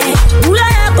for me. You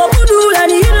are your cup, you are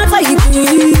not a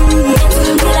yippee. It's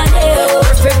a Milaneo,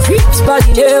 perfect fit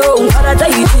body, neo, color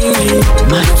tighty.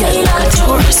 My Taylor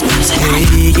Taurus music.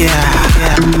 Yeah.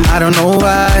 I don't know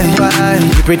why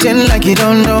you pretend like you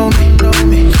don't know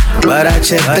me, but I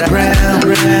check the ground,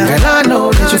 and I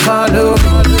know that you follow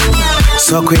me.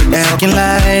 So quit acting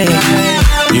like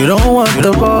you don't want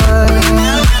the boy.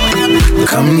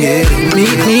 Come get it,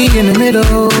 meet me in the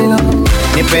middle.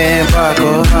 Nipe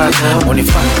mpako,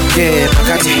 unifanye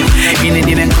pakati.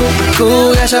 Inendine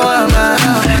kuku ya shawama,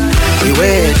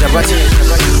 iwe chapati.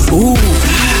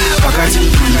 Pakati,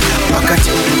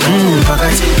 pakati,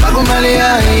 pakati. Bakumbali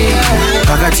hai,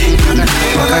 pakati,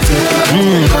 pakati,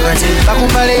 pakati.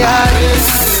 Bakumbali hai,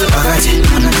 pakati,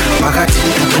 pakati,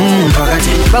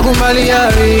 pakati. Bakumbali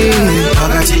hai,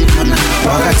 pakati,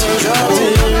 pakati.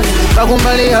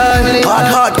 Bakumbali hai.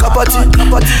 Hard kapati,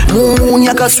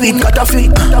 munyaka sweet katafi.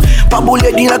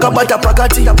 Pabule dina kabata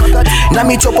pakati. Na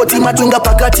mi chopoti matwinga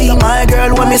pakati. My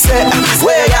girl when me say,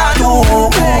 where ya do?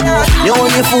 The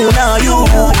only fool now you.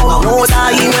 No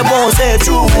die in your bones, say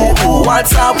true.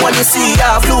 What's up when you see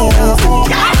ya flu?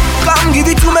 Come give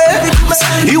it to me.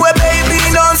 You a baby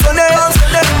dance on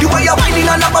it. You way you whining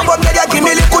on up above me, give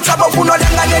me little chop up, no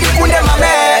lenga ne kunde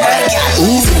mame.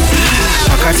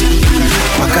 Pakati,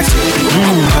 pakati,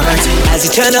 pakati. As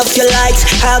you turn up your lights,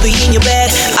 I'll be in your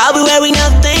bed. I'll be wearing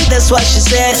nothing, that's what she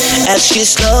said. As she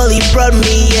slowly brought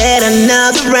me yet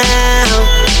another round.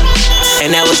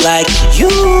 And I was like, you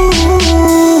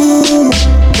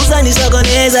Uzani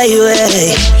sokoneza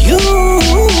iwe. You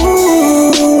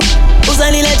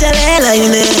Uzani lechalela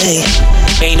ine.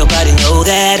 Ain't nobody know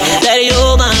that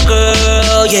you're my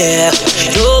girl, yeah.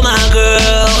 You're my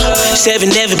girl.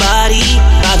 Saving everybody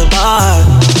by the bar.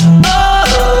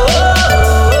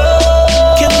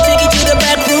 Can we take it to the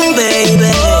back room, baby?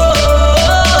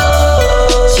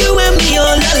 You and me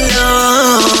all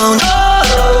alone.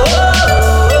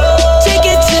 Take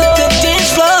it to the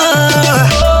dance floor.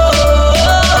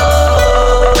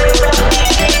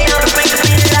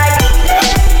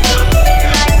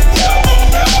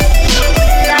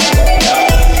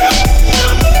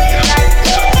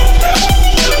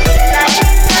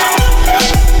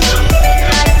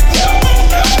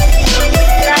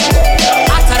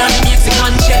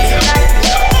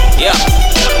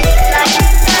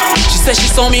 She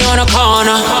saw me on a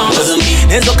corner.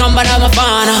 Enzo Kambana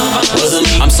Mafana.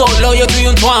 I'm so loyal to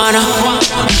you, Ntwana.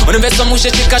 Univesa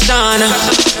mushe chikashana.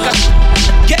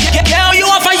 Girl, you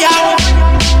on fire.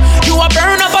 You a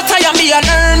burn up a tire, me a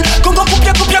learn. Kungo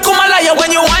kupya kumalaya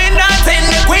when you wind that in.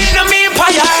 The queen of me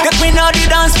empire. The queen of the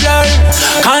dance floor.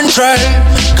 Control.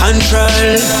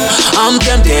 I'm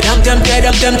tempted.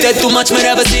 Too much, me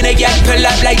never seen a girl pull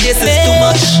up like this. It's too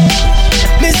much.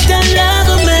 Mr.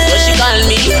 Loverman, what she call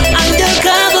me?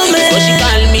 Undercover man. What she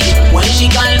call me? When she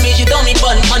call me, she told me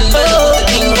fun, but the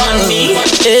thing on me.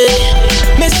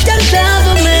 Mr.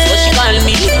 Loverman, what she call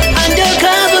me?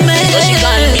 Undercover man. What she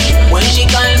call me? When she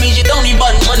call me, she told me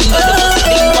fun, but the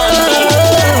thing on me.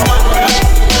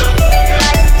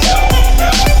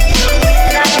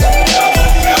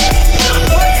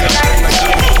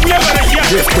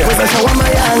 Weza shawama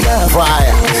yanga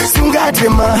fire sungate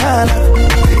mahala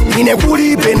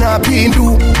inekulipe na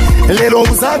pindu lero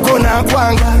uzako na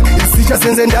kwanga isicha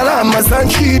senze ndalama za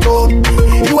nchito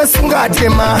iwe sungate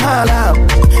mahala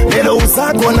lero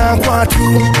uzako na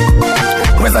kwatu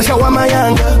weza shawama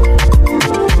yanga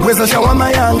weza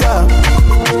shawama yanga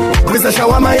weza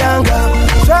shawama yanga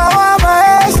shawama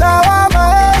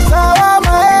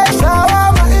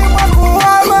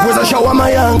weza shawama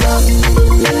yanga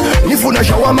nifuna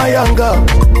shawama yanga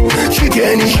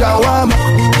shikeni shawama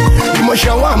imo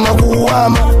shawama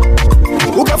kuwama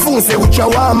ukafunze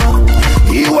uchawama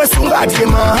iwe sungate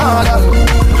mahala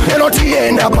elo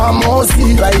tienda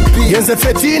pamosi yenze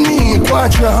fetini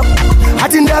kwacha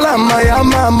hati ndalama ya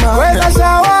mama weza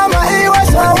shawama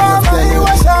iwe shawama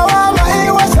iwe shawama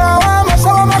iwe shawama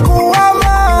shawama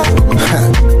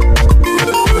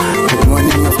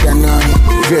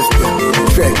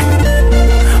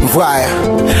mvaya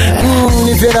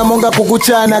nivera monga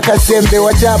kukuchana kasembe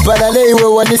wachapalale iwe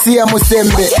wanisia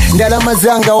musembe ndalama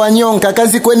zanga wanyonka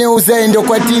kazi kwene uzaendo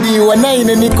kwatiriwa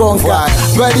naine nikonka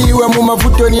paliwe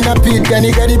mumavuto ninapita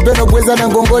nikaribeno bweza na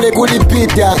ngongole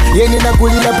kulipita yeni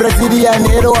nakulila Brazilian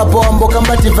ero wapo wamboka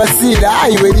mbativasira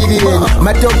aiwe lilieni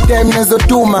matop time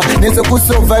nezotuma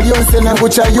nezokusova lyonse nangu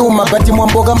chayuma bati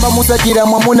mwamboka mbamusakira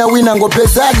mwamuna wina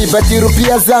ngopezani bati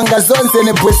rupia zanga zonse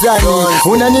nepwezani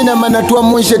unanina manatua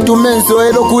munshe tumenso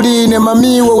ero kuline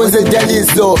mamiwe weze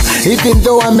jalizo even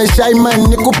though I'm a shy man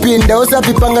nikupinda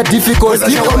osapipanga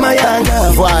difficulty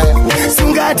mayanga fire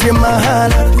sungati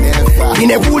mahala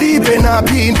inekulipe na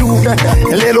pindu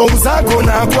lelo uzako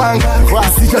na kwanga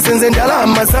sicha senze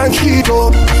ndalama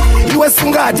sankito iwe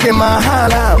sungati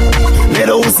mahala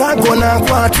lelo uzako na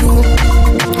kwatu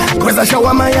kweza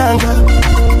shawama yanga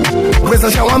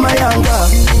kweza shawama yanga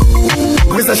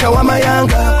kweza shawama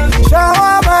yanga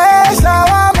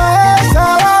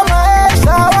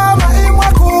shawama imwa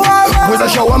kuwama kweza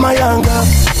shawama yanga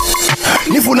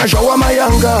nifuna shawama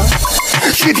yanga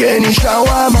shikeni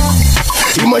shawama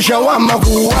imwe shawama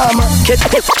kuwama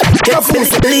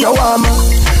kafunse shawama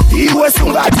iwe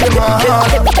sungate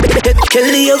mahala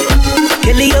kill you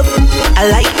I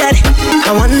like that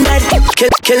I want that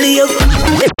kill you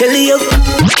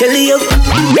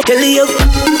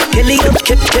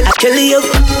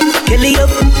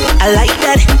I like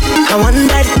that I want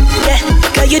that yeah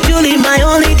cause you're truly my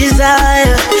only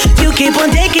desire you keep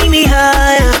on taking me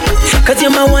higher cause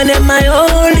you're my one and my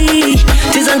only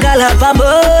Tizangala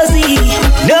Pabozi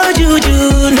no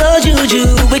juju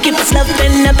we keep it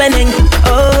slapping happening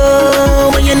oh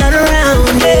when you're not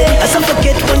around yeah I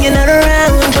suffocate when you're not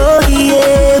around oh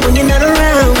yeah when you're not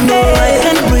around no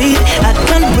I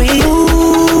can't breathe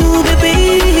ooh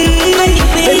baby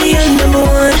you're number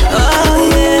one oh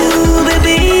yeah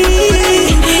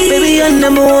baby you're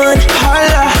number one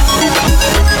holla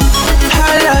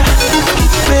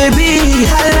baby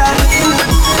holla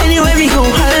anywhere we go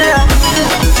holla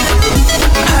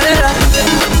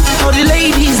all the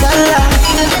ladies holla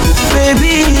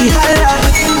baby holla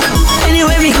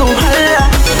anywhere we go holla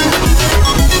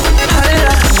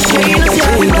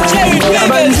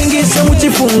abanzingisa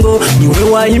muchifungo niwe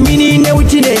wayiminine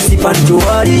uchinesi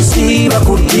patuwarisi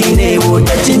bakutine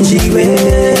wotachinjiwe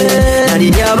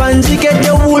nalini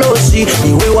abanzikete ubulosi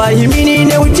niwe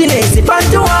wayiminine uchinesi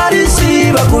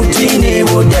patuwarisi bakutine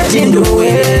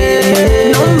wotachinduwe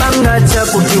nombanga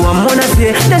chakutiwa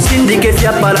monafye nesindike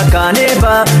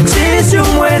fyapalakaneba sisi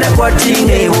umwene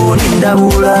kwatine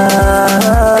wonindabula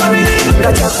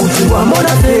ngachakutiwa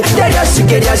monafye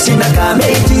yayashike lyashina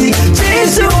kameti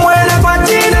sisi umwene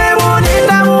kwatine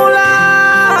wonindabula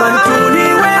pantuni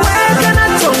wewe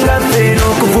kanatonga feno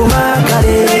kuvuma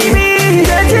kale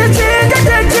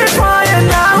tetete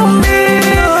naumbi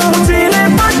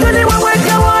mutine pantuni wewe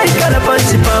kawai kana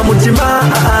panchi pa mutima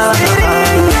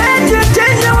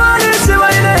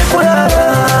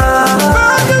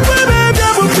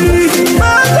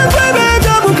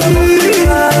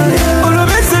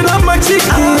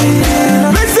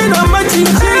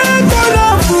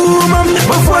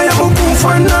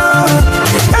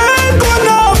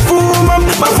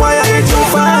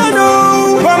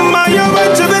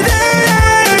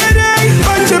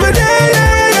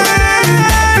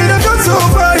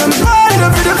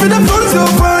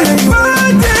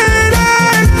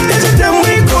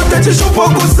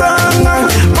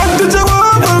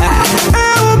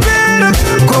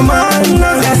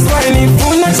That's why I need to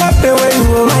not chop the way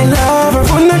you are my love.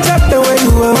 Fun not chop the way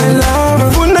you are my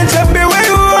love. Fun not chop the way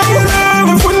you are my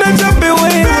love. Fun not chop the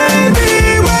way you are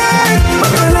baby.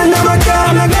 Makala na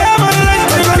makala kama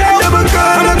makala na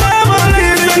makala kama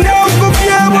ndio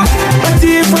kufiaba.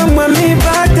 Ati from me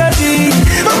batati.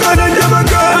 Makala na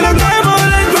makala kama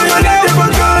makala na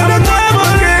makala kama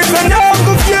ndio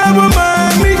kufiaba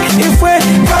mami. If we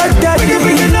batati,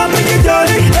 pick it up, pick it down.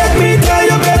 Let me tell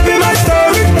you baby my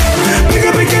story.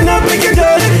 Pick it up, pick it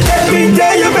down. Let me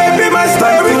tell you baby my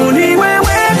story. Uni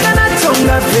wewe kana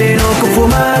tonga feno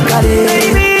kufuma kale.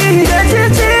 Baby,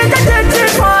 tetete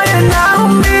fire now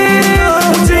me.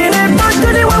 Utine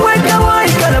patuni wewe kawai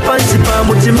kana panchi pa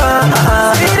mutima.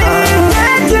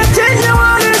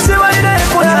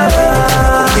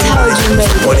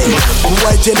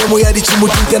 Mwaitene muyari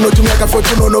chimutinta notumyaka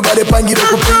fotunono vale pangire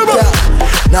kupita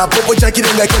na popo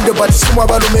chakirenga kendo batisumwa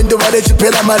valumendo vale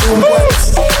chipela malumbwa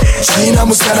china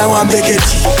musana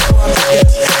wambeketi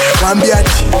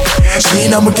wambiati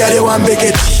china mutare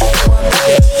wambeketi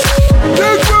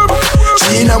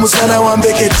china musana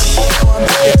wambeketi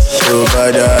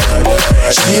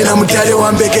china mutare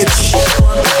wambeketi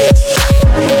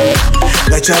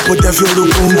gachapota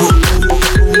fyolukungu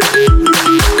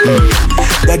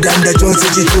Dadanda chonse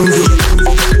chitundu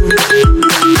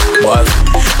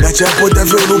Gachapota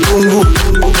vyolukungu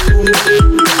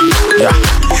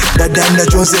Dadanda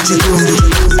chonse chitundu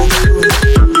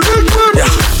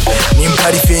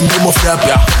Nimparife ndimo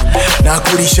frapa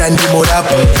Nakulisha ndimo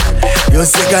rapa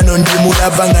Yonsekano ndimo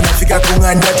rapa Nga nafika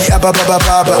kungandati apa baba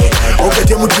baba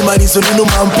Okete mutimaniso ndino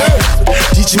mampa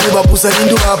Chichimi bapusa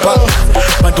nindu hapa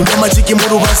Matunda machiki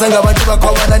muru basanga Bantu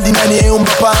bakwawana ndinani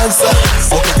eumba pansa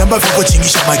Oketamba fiko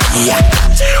chingisha magia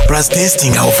Plus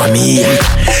testing au familia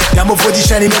Damo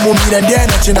fodishani nemumira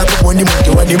Ndiana chena kupondi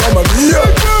mtu wani mama mia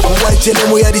Kuwaichene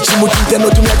muyari chimutita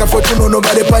Notumyaka fotunono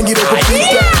bale pangire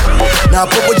kupita Na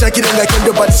popo chakirenga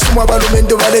kendo Bati sumwa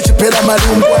balumendo bale chipela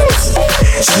malumbwa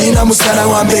Shina musana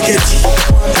wambeketi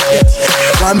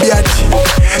Wambiati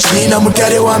Shina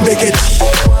mutare wambeketi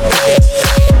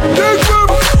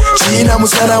Shina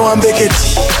musana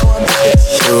wambeketi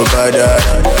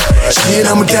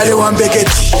Shina mutare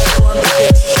wambeketi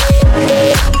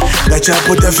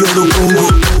Gachapota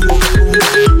vyolukungu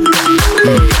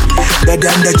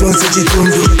Dadanda chonse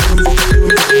chitundu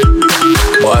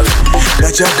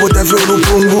Gachapota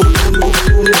vyolukungu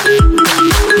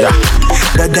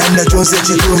Dadanda chonse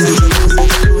chitundu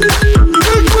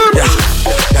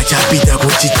Gachapita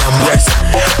kuchitamba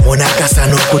Monakasa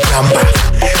no kutamba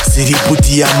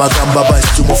Siriputi ya magamba Basi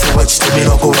tumufuwa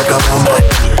chitemeno kwa wakamamba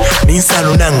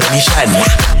Ninsano nango nishani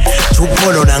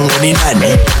Chupolo nango ni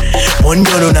nani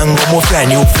Mondolo nango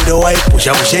mufani Ufiro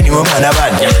waipusha usheni we mwana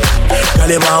banja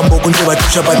Kale mambo kunje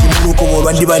batusha pati muluko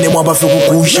Wabandi bane mwamba fiku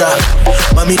kusha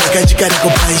Mami nikajikari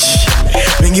kupaishi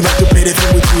Wengi batu pere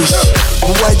fiku tuishi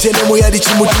Kuwajene muyari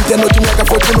chimutita Notumyaka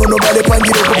fotunono bale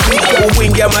pangire kupika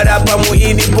Uwingia marapa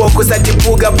muhini Boko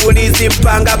satipuga pulizi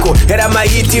mpangako Era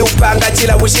mayiti upanga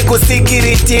Chila ushiku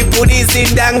security pulizi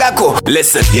ndangako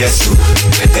Listen Yesu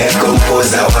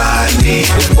composer wandi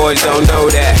These boys don't know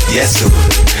that Yesu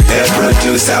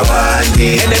producer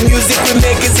wandi And the music we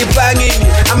make is banging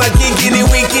Ama kingi ni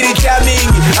wiki ni charming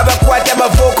Abakwata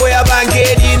mavoko ya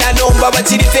bangeri Na nomba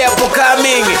bachirite hapo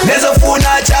coming Nezo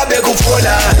funa chabe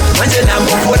kufona Manje na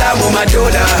mbofola mu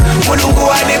madola Mulungu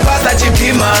wanipasa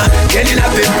chipima Geni na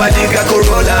pepa nika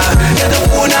Corolla Nezo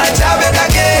funa chabe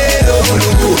kakelo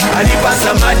Mulungu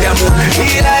anipasa madamu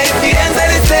Ila ifienza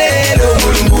liselo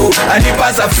Mulungu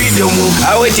anipasa freedom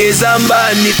Aweche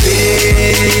zamba ni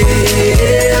peva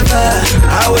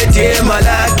Aweche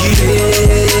malaki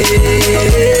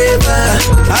leva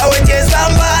Aweche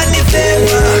zamba ni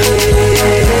peva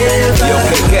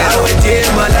Aweche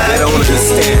malaki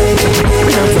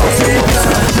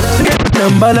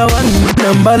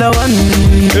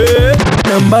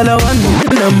Number one,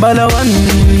 number one.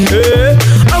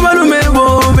 Abalume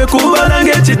bo bekubala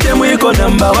ngechitemu iko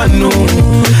number one.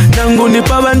 Nangu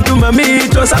nipa bantu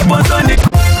mamito sapotoni.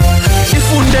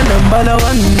 Ifunde number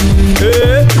one.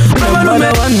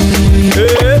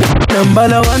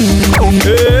 Number one.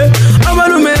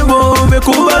 Abalume bo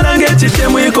bekubala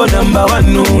ngechitemu iko number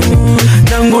one.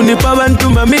 Nangu nipa bantu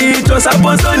mamito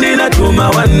sapotoni na tuma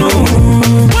wanu.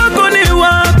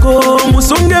 Wako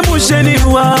musunge musheni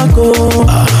wako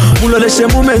muloleshe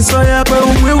mumenso yape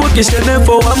umwibukishe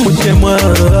nefo wa mutemwa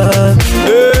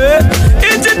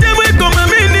ichitemwe koma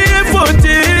mini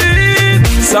efoti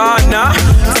sana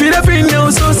file finye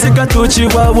usosika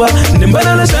tuchiwawa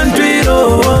nimbalala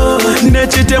shantwiro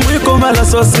nechitemwe koma la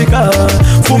sosika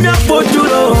fumya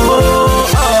potulo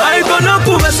aikono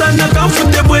kuba sana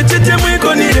kamfute bwe chitemwe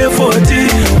koni efoti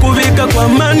kubika kwa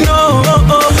mano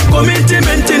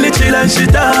commitment ni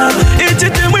chilanshita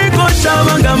ichitemwe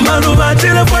koshaba ngamaluba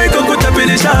chilefo iko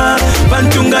kutapilisha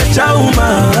bantunga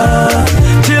chauma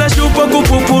chila shupo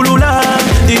kupupulula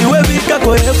iwe bika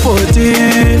ko efoti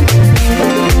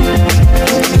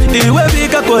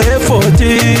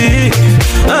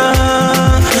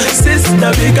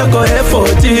sister bika ko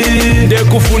efoti de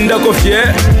kufunda ko fie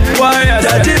waya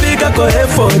dati bika ko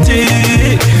efoti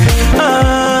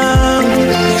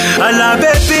ala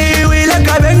baby wila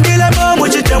kabengile mo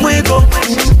muchitemwiko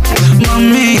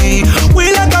mami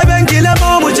wila kabengile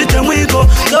mo muchitemwiko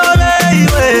so baby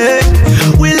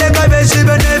wile kabeshi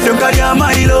benefyo kaya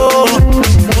mailo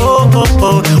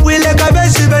wile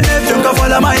kabeshi benefyo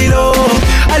kafala mailo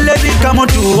alebika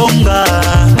motuonga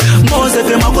mose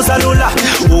fe makusalula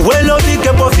uwelo bike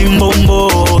po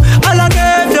fimbombo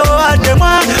alakevyo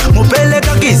atema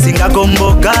mupeleka kisinga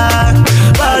komboka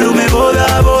balume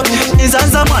bodabo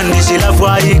izanza mwandishi la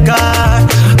fwaika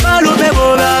balume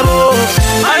bodabo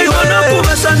aiwana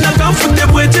kubasana kamfute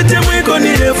bwechete mwiko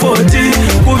nile foti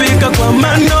kubika kwa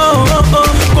mano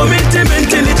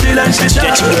commitment ni chilanshisha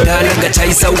mudala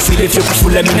ngachaisa ufile fyo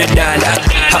kufula minadala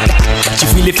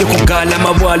chifile fyo kugala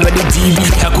mabwalwa ni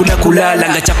divi hakuna kulala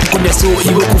ngachapukunya so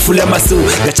iwe kufula maso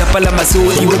ngachapala maso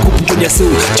iwe kupukunya so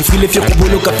chifile fyo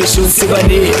kuboloka pesho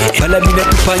sebane bala mina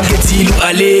tupange tilu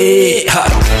ale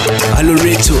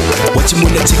aloreto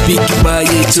wachimuna chipiki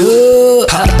bayeto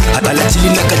ala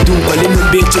chilina katumpa leno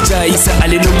becho chaisa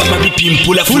aleno mama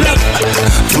bipimpula fulam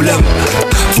fulam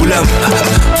fulam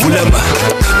fulama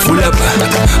fulama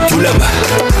fulama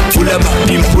fulama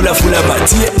pimpula fulama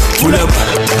tie fulama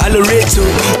aloreto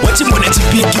wachimuna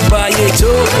chipiki bayeto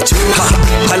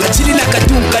ala chilina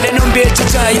katumpa leno becho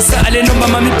chaisa aleno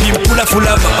mama bipimpula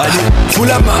fulama ale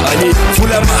fulama ale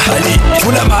fulama ale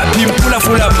fulama pimpula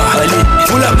fulama ale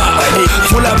fulama ale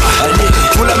fulama ale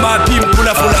fulama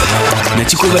pimpula fulama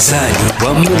nachikoga sani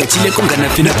wamuna chileko ngana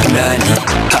fina fulani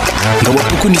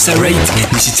ngawapuku ni sa right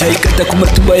nishitaikata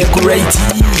kumatumba ya kuraiti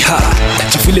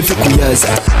chifile fe kuyaza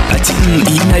ati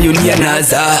inayo ni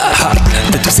anaza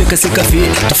tatuseka seka fe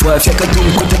tufuafya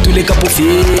katunko tatuleka pofe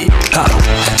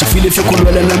chifile fe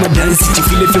kulwala na madansi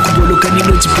chifile fe kuboloka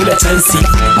nino chipula chansi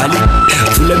ale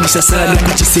fulamisha sana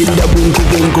kuchisenda bongo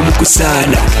bongo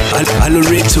mukusana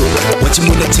aloreto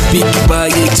wachimona chipiki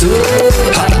bayeto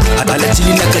ala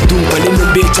chilina katumpa leno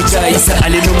becho chaisa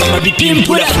aleno mama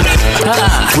bipimpula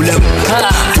fulam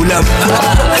fulam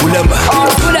fulam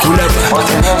fulam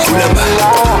fulama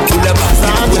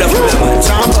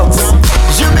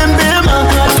You been my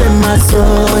heart and my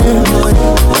soul.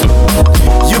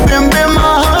 You been my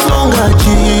heart longer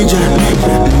ginger.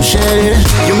 Share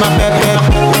you my baby,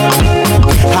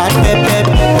 hot baby.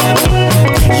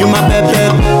 You my baby,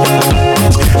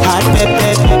 hot baby.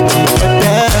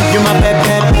 You my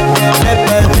baby,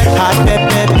 hot baby.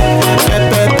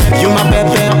 You my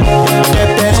baby,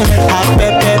 hot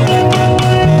baby.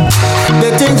 The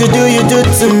things you do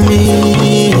to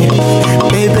me,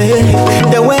 baby.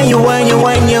 The way you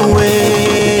whine your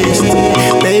waist,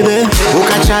 baby.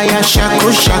 Ukachaya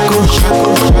shaku shaku,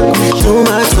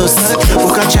 tomatoes.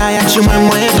 Ukachaya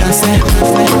chumamwe dance,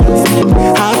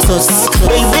 hot sauce.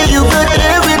 Baby, you got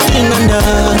everything under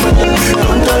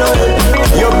control.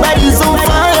 Your body's on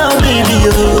fire, baby.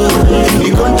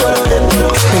 You control it.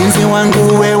 Penzi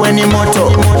wangu wewe ni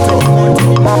moto.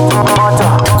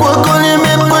 Kwako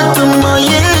nimepata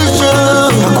maisha,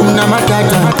 hakuna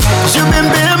matata. You been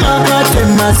my heart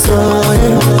and my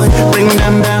soul. Bring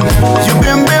them down. You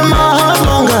been my heart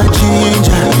longer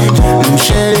ginger.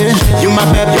 Shady, you my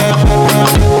baby,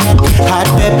 hot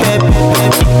baby.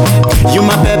 You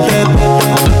my baby,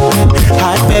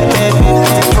 hot baby.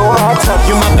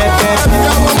 You my baby,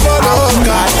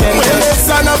 hot baby.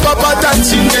 Sana papata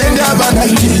chingenya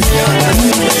banandi,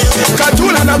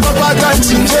 katula na papata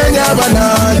chingenya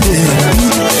banandi,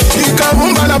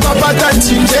 ikabumba na papata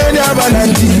chingenya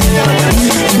banandi,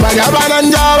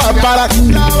 bagabananja bapara,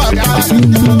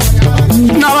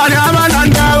 na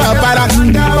bagabananja bapara,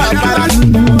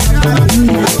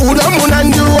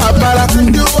 udamunanju bapara,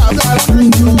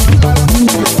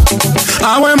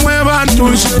 awe mweba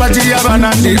tushipati ya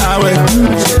banandi awe.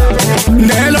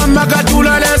 Nelo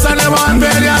makatula lesa ne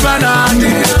wanbeli abanandi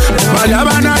bali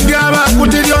abanandi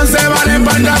abakuti lyonse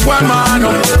balempanda kwa mano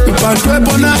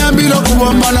pantwepo na yambilo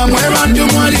kubomba na mweba ndio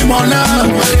mwalimona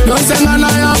lyonse ngana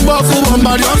yambo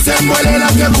kubomba lyonse mwelela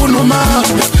ke kunuma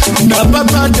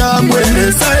napapata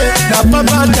mwelesa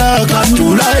napapata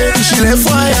katula shile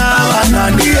faya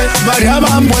abanandi bali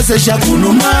abambwese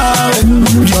shakunuma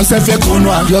lyonse fe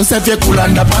kunwa lyonse fe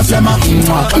kulanda pafya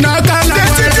mamwa nakanda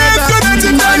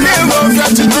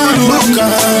Netituluka,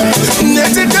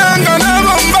 netitanga na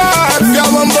bomba, vya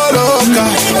bomboloka.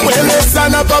 Mwele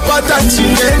sana papata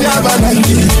chingenya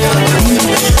banandi,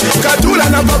 katula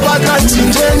na papata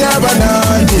chingenya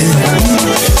banandi,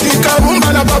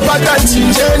 ikabumba na papata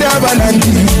chingenya banandi.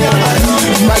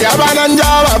 Maria bananja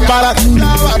bapara,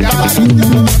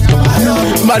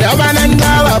 Maria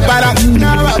bananja bapara,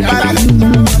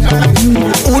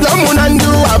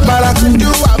 udamunanju bapara.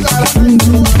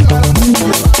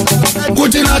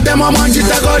 Kutina tema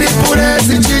manjita gori pure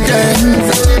si chite,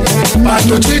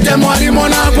 pato chite mwari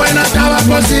mona kwena taba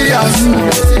posias.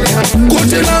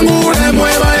 Kutina ngure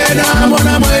mweba ena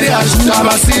mona mwerias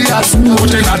taba serias.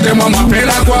 Kutina tema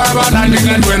mapela kwa bana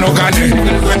ninga tweno kane.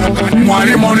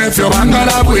 Mwari mone fyo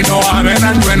bangala kwino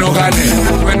amena tweno kane.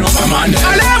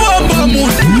 Alewo mbo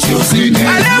mutu,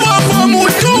 alewo mbo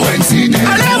mutu,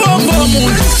 alewo mbo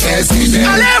mutu,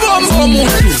 alewo mbo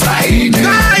mutu.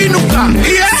 Kainuka,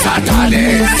 yeah.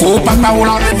 Saturday, Copa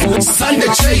Paula, Sunday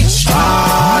church.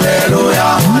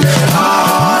 Hallelujah,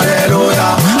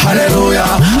 hallelujah,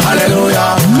 hallelujah,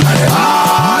 hallelujah,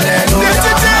 hallelujah.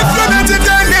 Netitanga,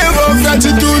 netitanga,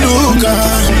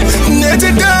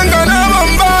 netitanga,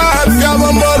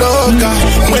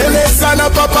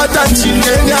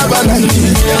 chinjeni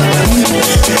abanandi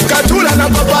katula na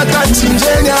papata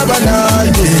chinjeni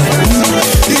abanandi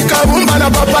ikabumba na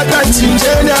papata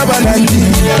chinjeni abanandi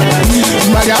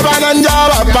bali abanandi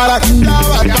abapara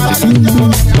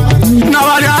na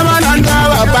bali abanandi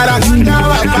abapara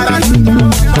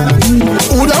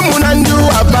udamunandi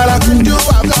abapara.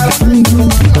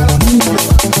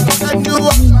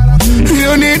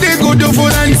 You need a good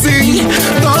food and sing.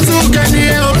 Those who can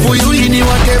help you in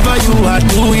whatever you are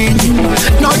doing.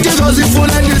 Not just those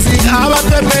food and sing. I want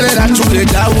to pay that to the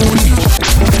down.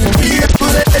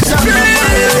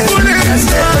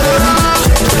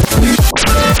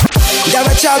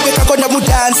 Chabe kakonda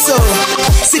mudanso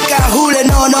sika hule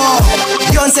nono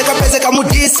Beyonce kapeze kamu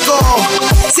disco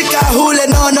sika hule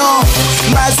nono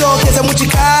mazo keze mu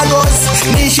Chicago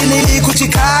nishi nili ku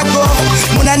Chicago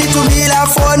munanitumila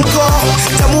phone call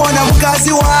tamuona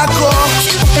mkazi wako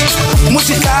mu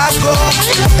Chicago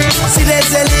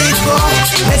silezeliko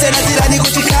neze nazirani ku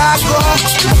Chicago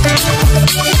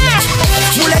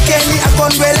mulekeni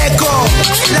akondweleko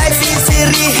life is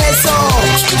iriheso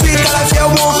twikala fya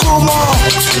umukumo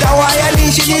Kawaya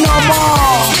nishi ni no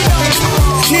more.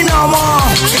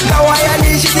 Kawaya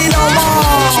nishi ni no more.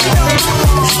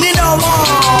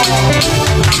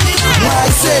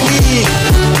 Mwaiseni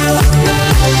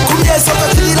kumye soka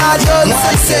tulila John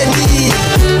Mwaiseni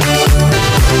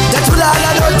Jatulala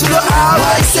no tulo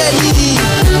Mwaiseni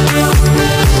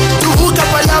Tuhuka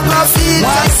panya mafi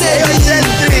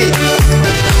Mwaiseni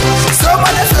Soma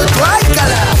nefe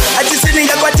twaikala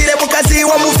Ajisininga kwa tire mukazi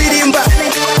wa mufirimba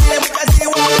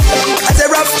As a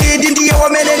rough kid ndiye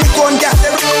wamene nikonda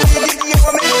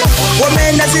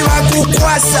wamene ziwa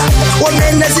kukwasa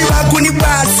wamene ziwa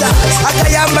kunibasa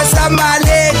akayamba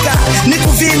samaleka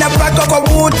nikuvina paka kwa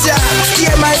buta tiye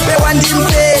maipewa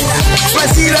ndimpela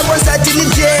masira bosati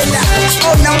nijela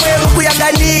ona mweru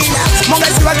kuyaganila monga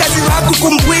ziwa kazi waku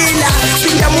kumbwila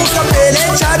pinda muka pele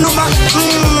chanuma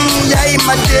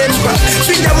yaima temba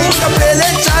pinda muka pele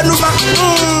chanuma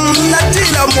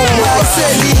natila monga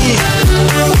Mwaiseni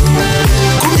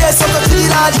kumye soka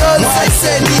tulila John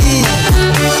Mwaiseni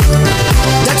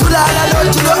Jatulala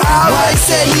no tulo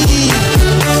Mwaiseni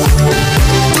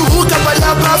Tuhuka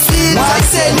panya mafi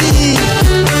Mwaiseni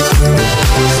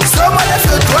Soma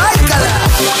nefyo twaikala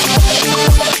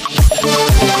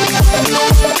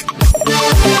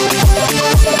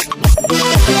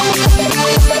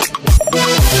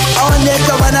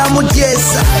Aoneka wana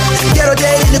mujesa Gero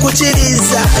deli ni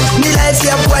kuchiriza Ni life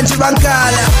ya bwanji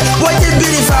bankala Wote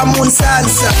biliva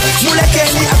munsansa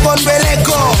Mulekeni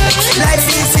akondweleko Life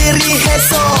is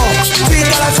iriheso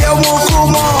Twikala fya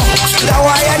umukumo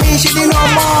Kawaya nishi ni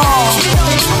nomo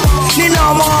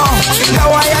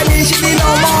Kawaya nishi ni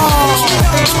nomo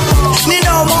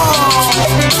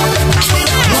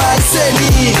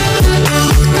Mwaiseni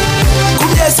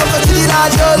kumye soka tulila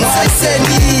John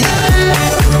Mwaiseni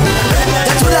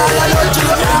Jatulala no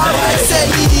tulo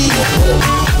Mwaiseni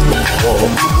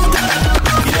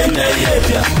Ilenda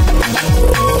ilepya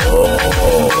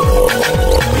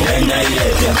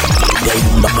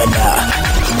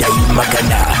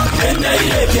Daimakana Ilenda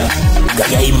ilepya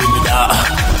Gaya imida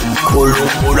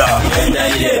Kulumura Ilenda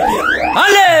ilepya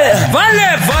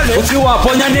Vale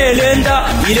uchiwaponya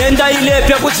ilenda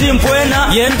ilepya kuchimpwena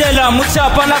yendela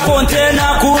muchapa na kontena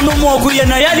kunu moku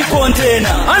yena yali kontena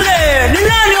ni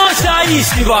nani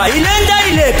oshaishiba ilenda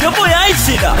ilepya boya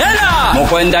ishida ela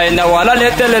mukwenda enda wala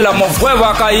letelela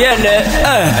mofweba kayele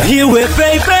hiwe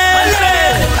baby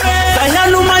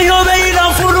sayanu mayobe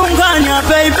ila furunganya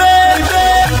baby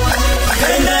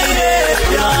ilenda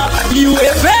ilepya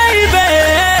hiwe baby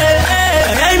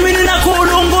mini na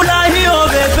kulungula hiyo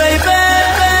baby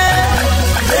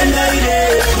ilenda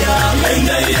ilepya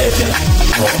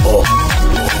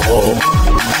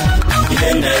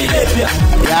ilenda ilepya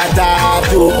ya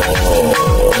tatu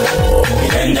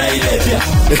ilenda ilepya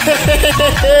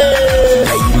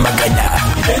magana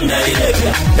ilenda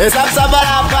ilepya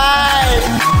esabsabara pai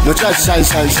no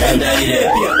shine ilenda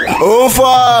ilepya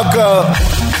ufaka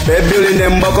Baby uline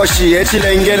mboko shiye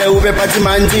chilengele ube pati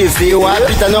mandifi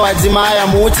wapita no wadzimaya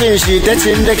mutinshi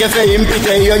techinde kefe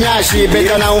impite iyo nyashi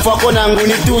beta na ufako nangu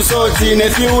ni tusoti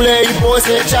nefiule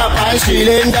ipose chapanshi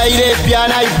ilenda ilepya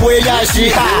na ipwe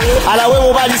yashi ala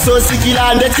wewe bali sosi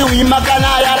kila ndeti uimakana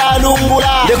yala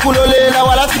lumbula ndekulolela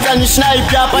wala fika nishna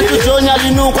ipya patu jonya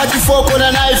linu kwa tifoko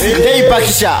na knife ndei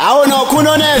pakisha aona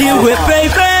kunone iwe baby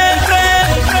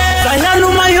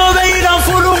sayanu mayobe ila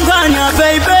furunganya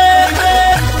baby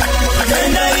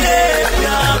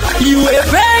iwe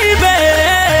baby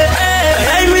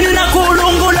mini na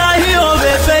kulungula hiyo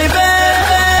baby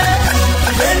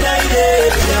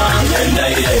ilenda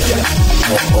ilepya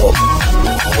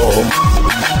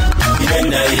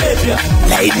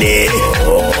Laine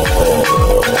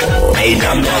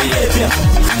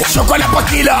Chocolat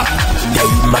Pakila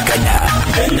Magana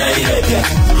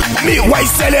Me white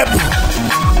celeb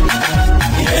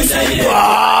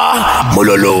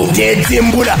Mololo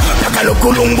Timbula Kakalo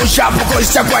kulungu shapu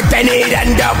Kosa kwa tani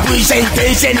Randa Puisha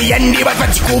intention Yandi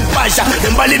bapati kupasha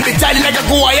Mbali mbitali Naka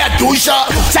kuwa ya tusha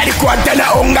Sari kwa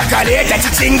tana onga kare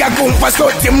Tachichinga kumpa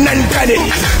Soti mnankane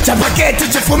Chapaketi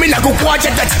chifumi na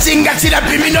kukwacha Tachichinga chila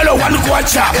piminolo wanu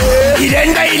kwacha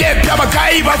Irenda ilepya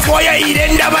Makai bafoya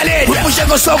irenda baleta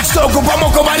Pusheko sok soku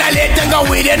Pamoko balaleta Nga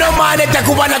wile no mane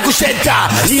Takubana kusheta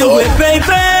Iwe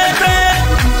baby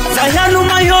Sayanu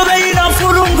mayobe ila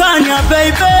furunganya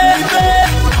baby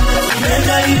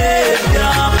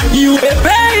You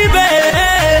baby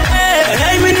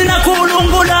Hey mini na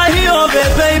kulungula hiyo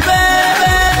baby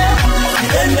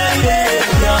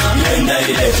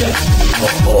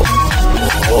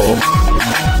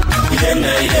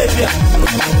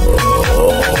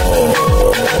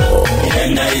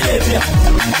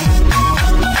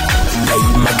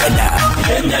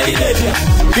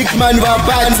Big man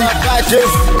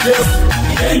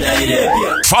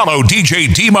Follow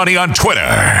DJ D-Money on Twitter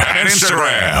and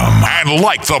Instagram and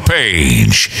like the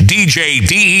page DJ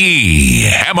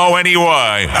DEMONEY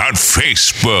on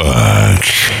Facebook.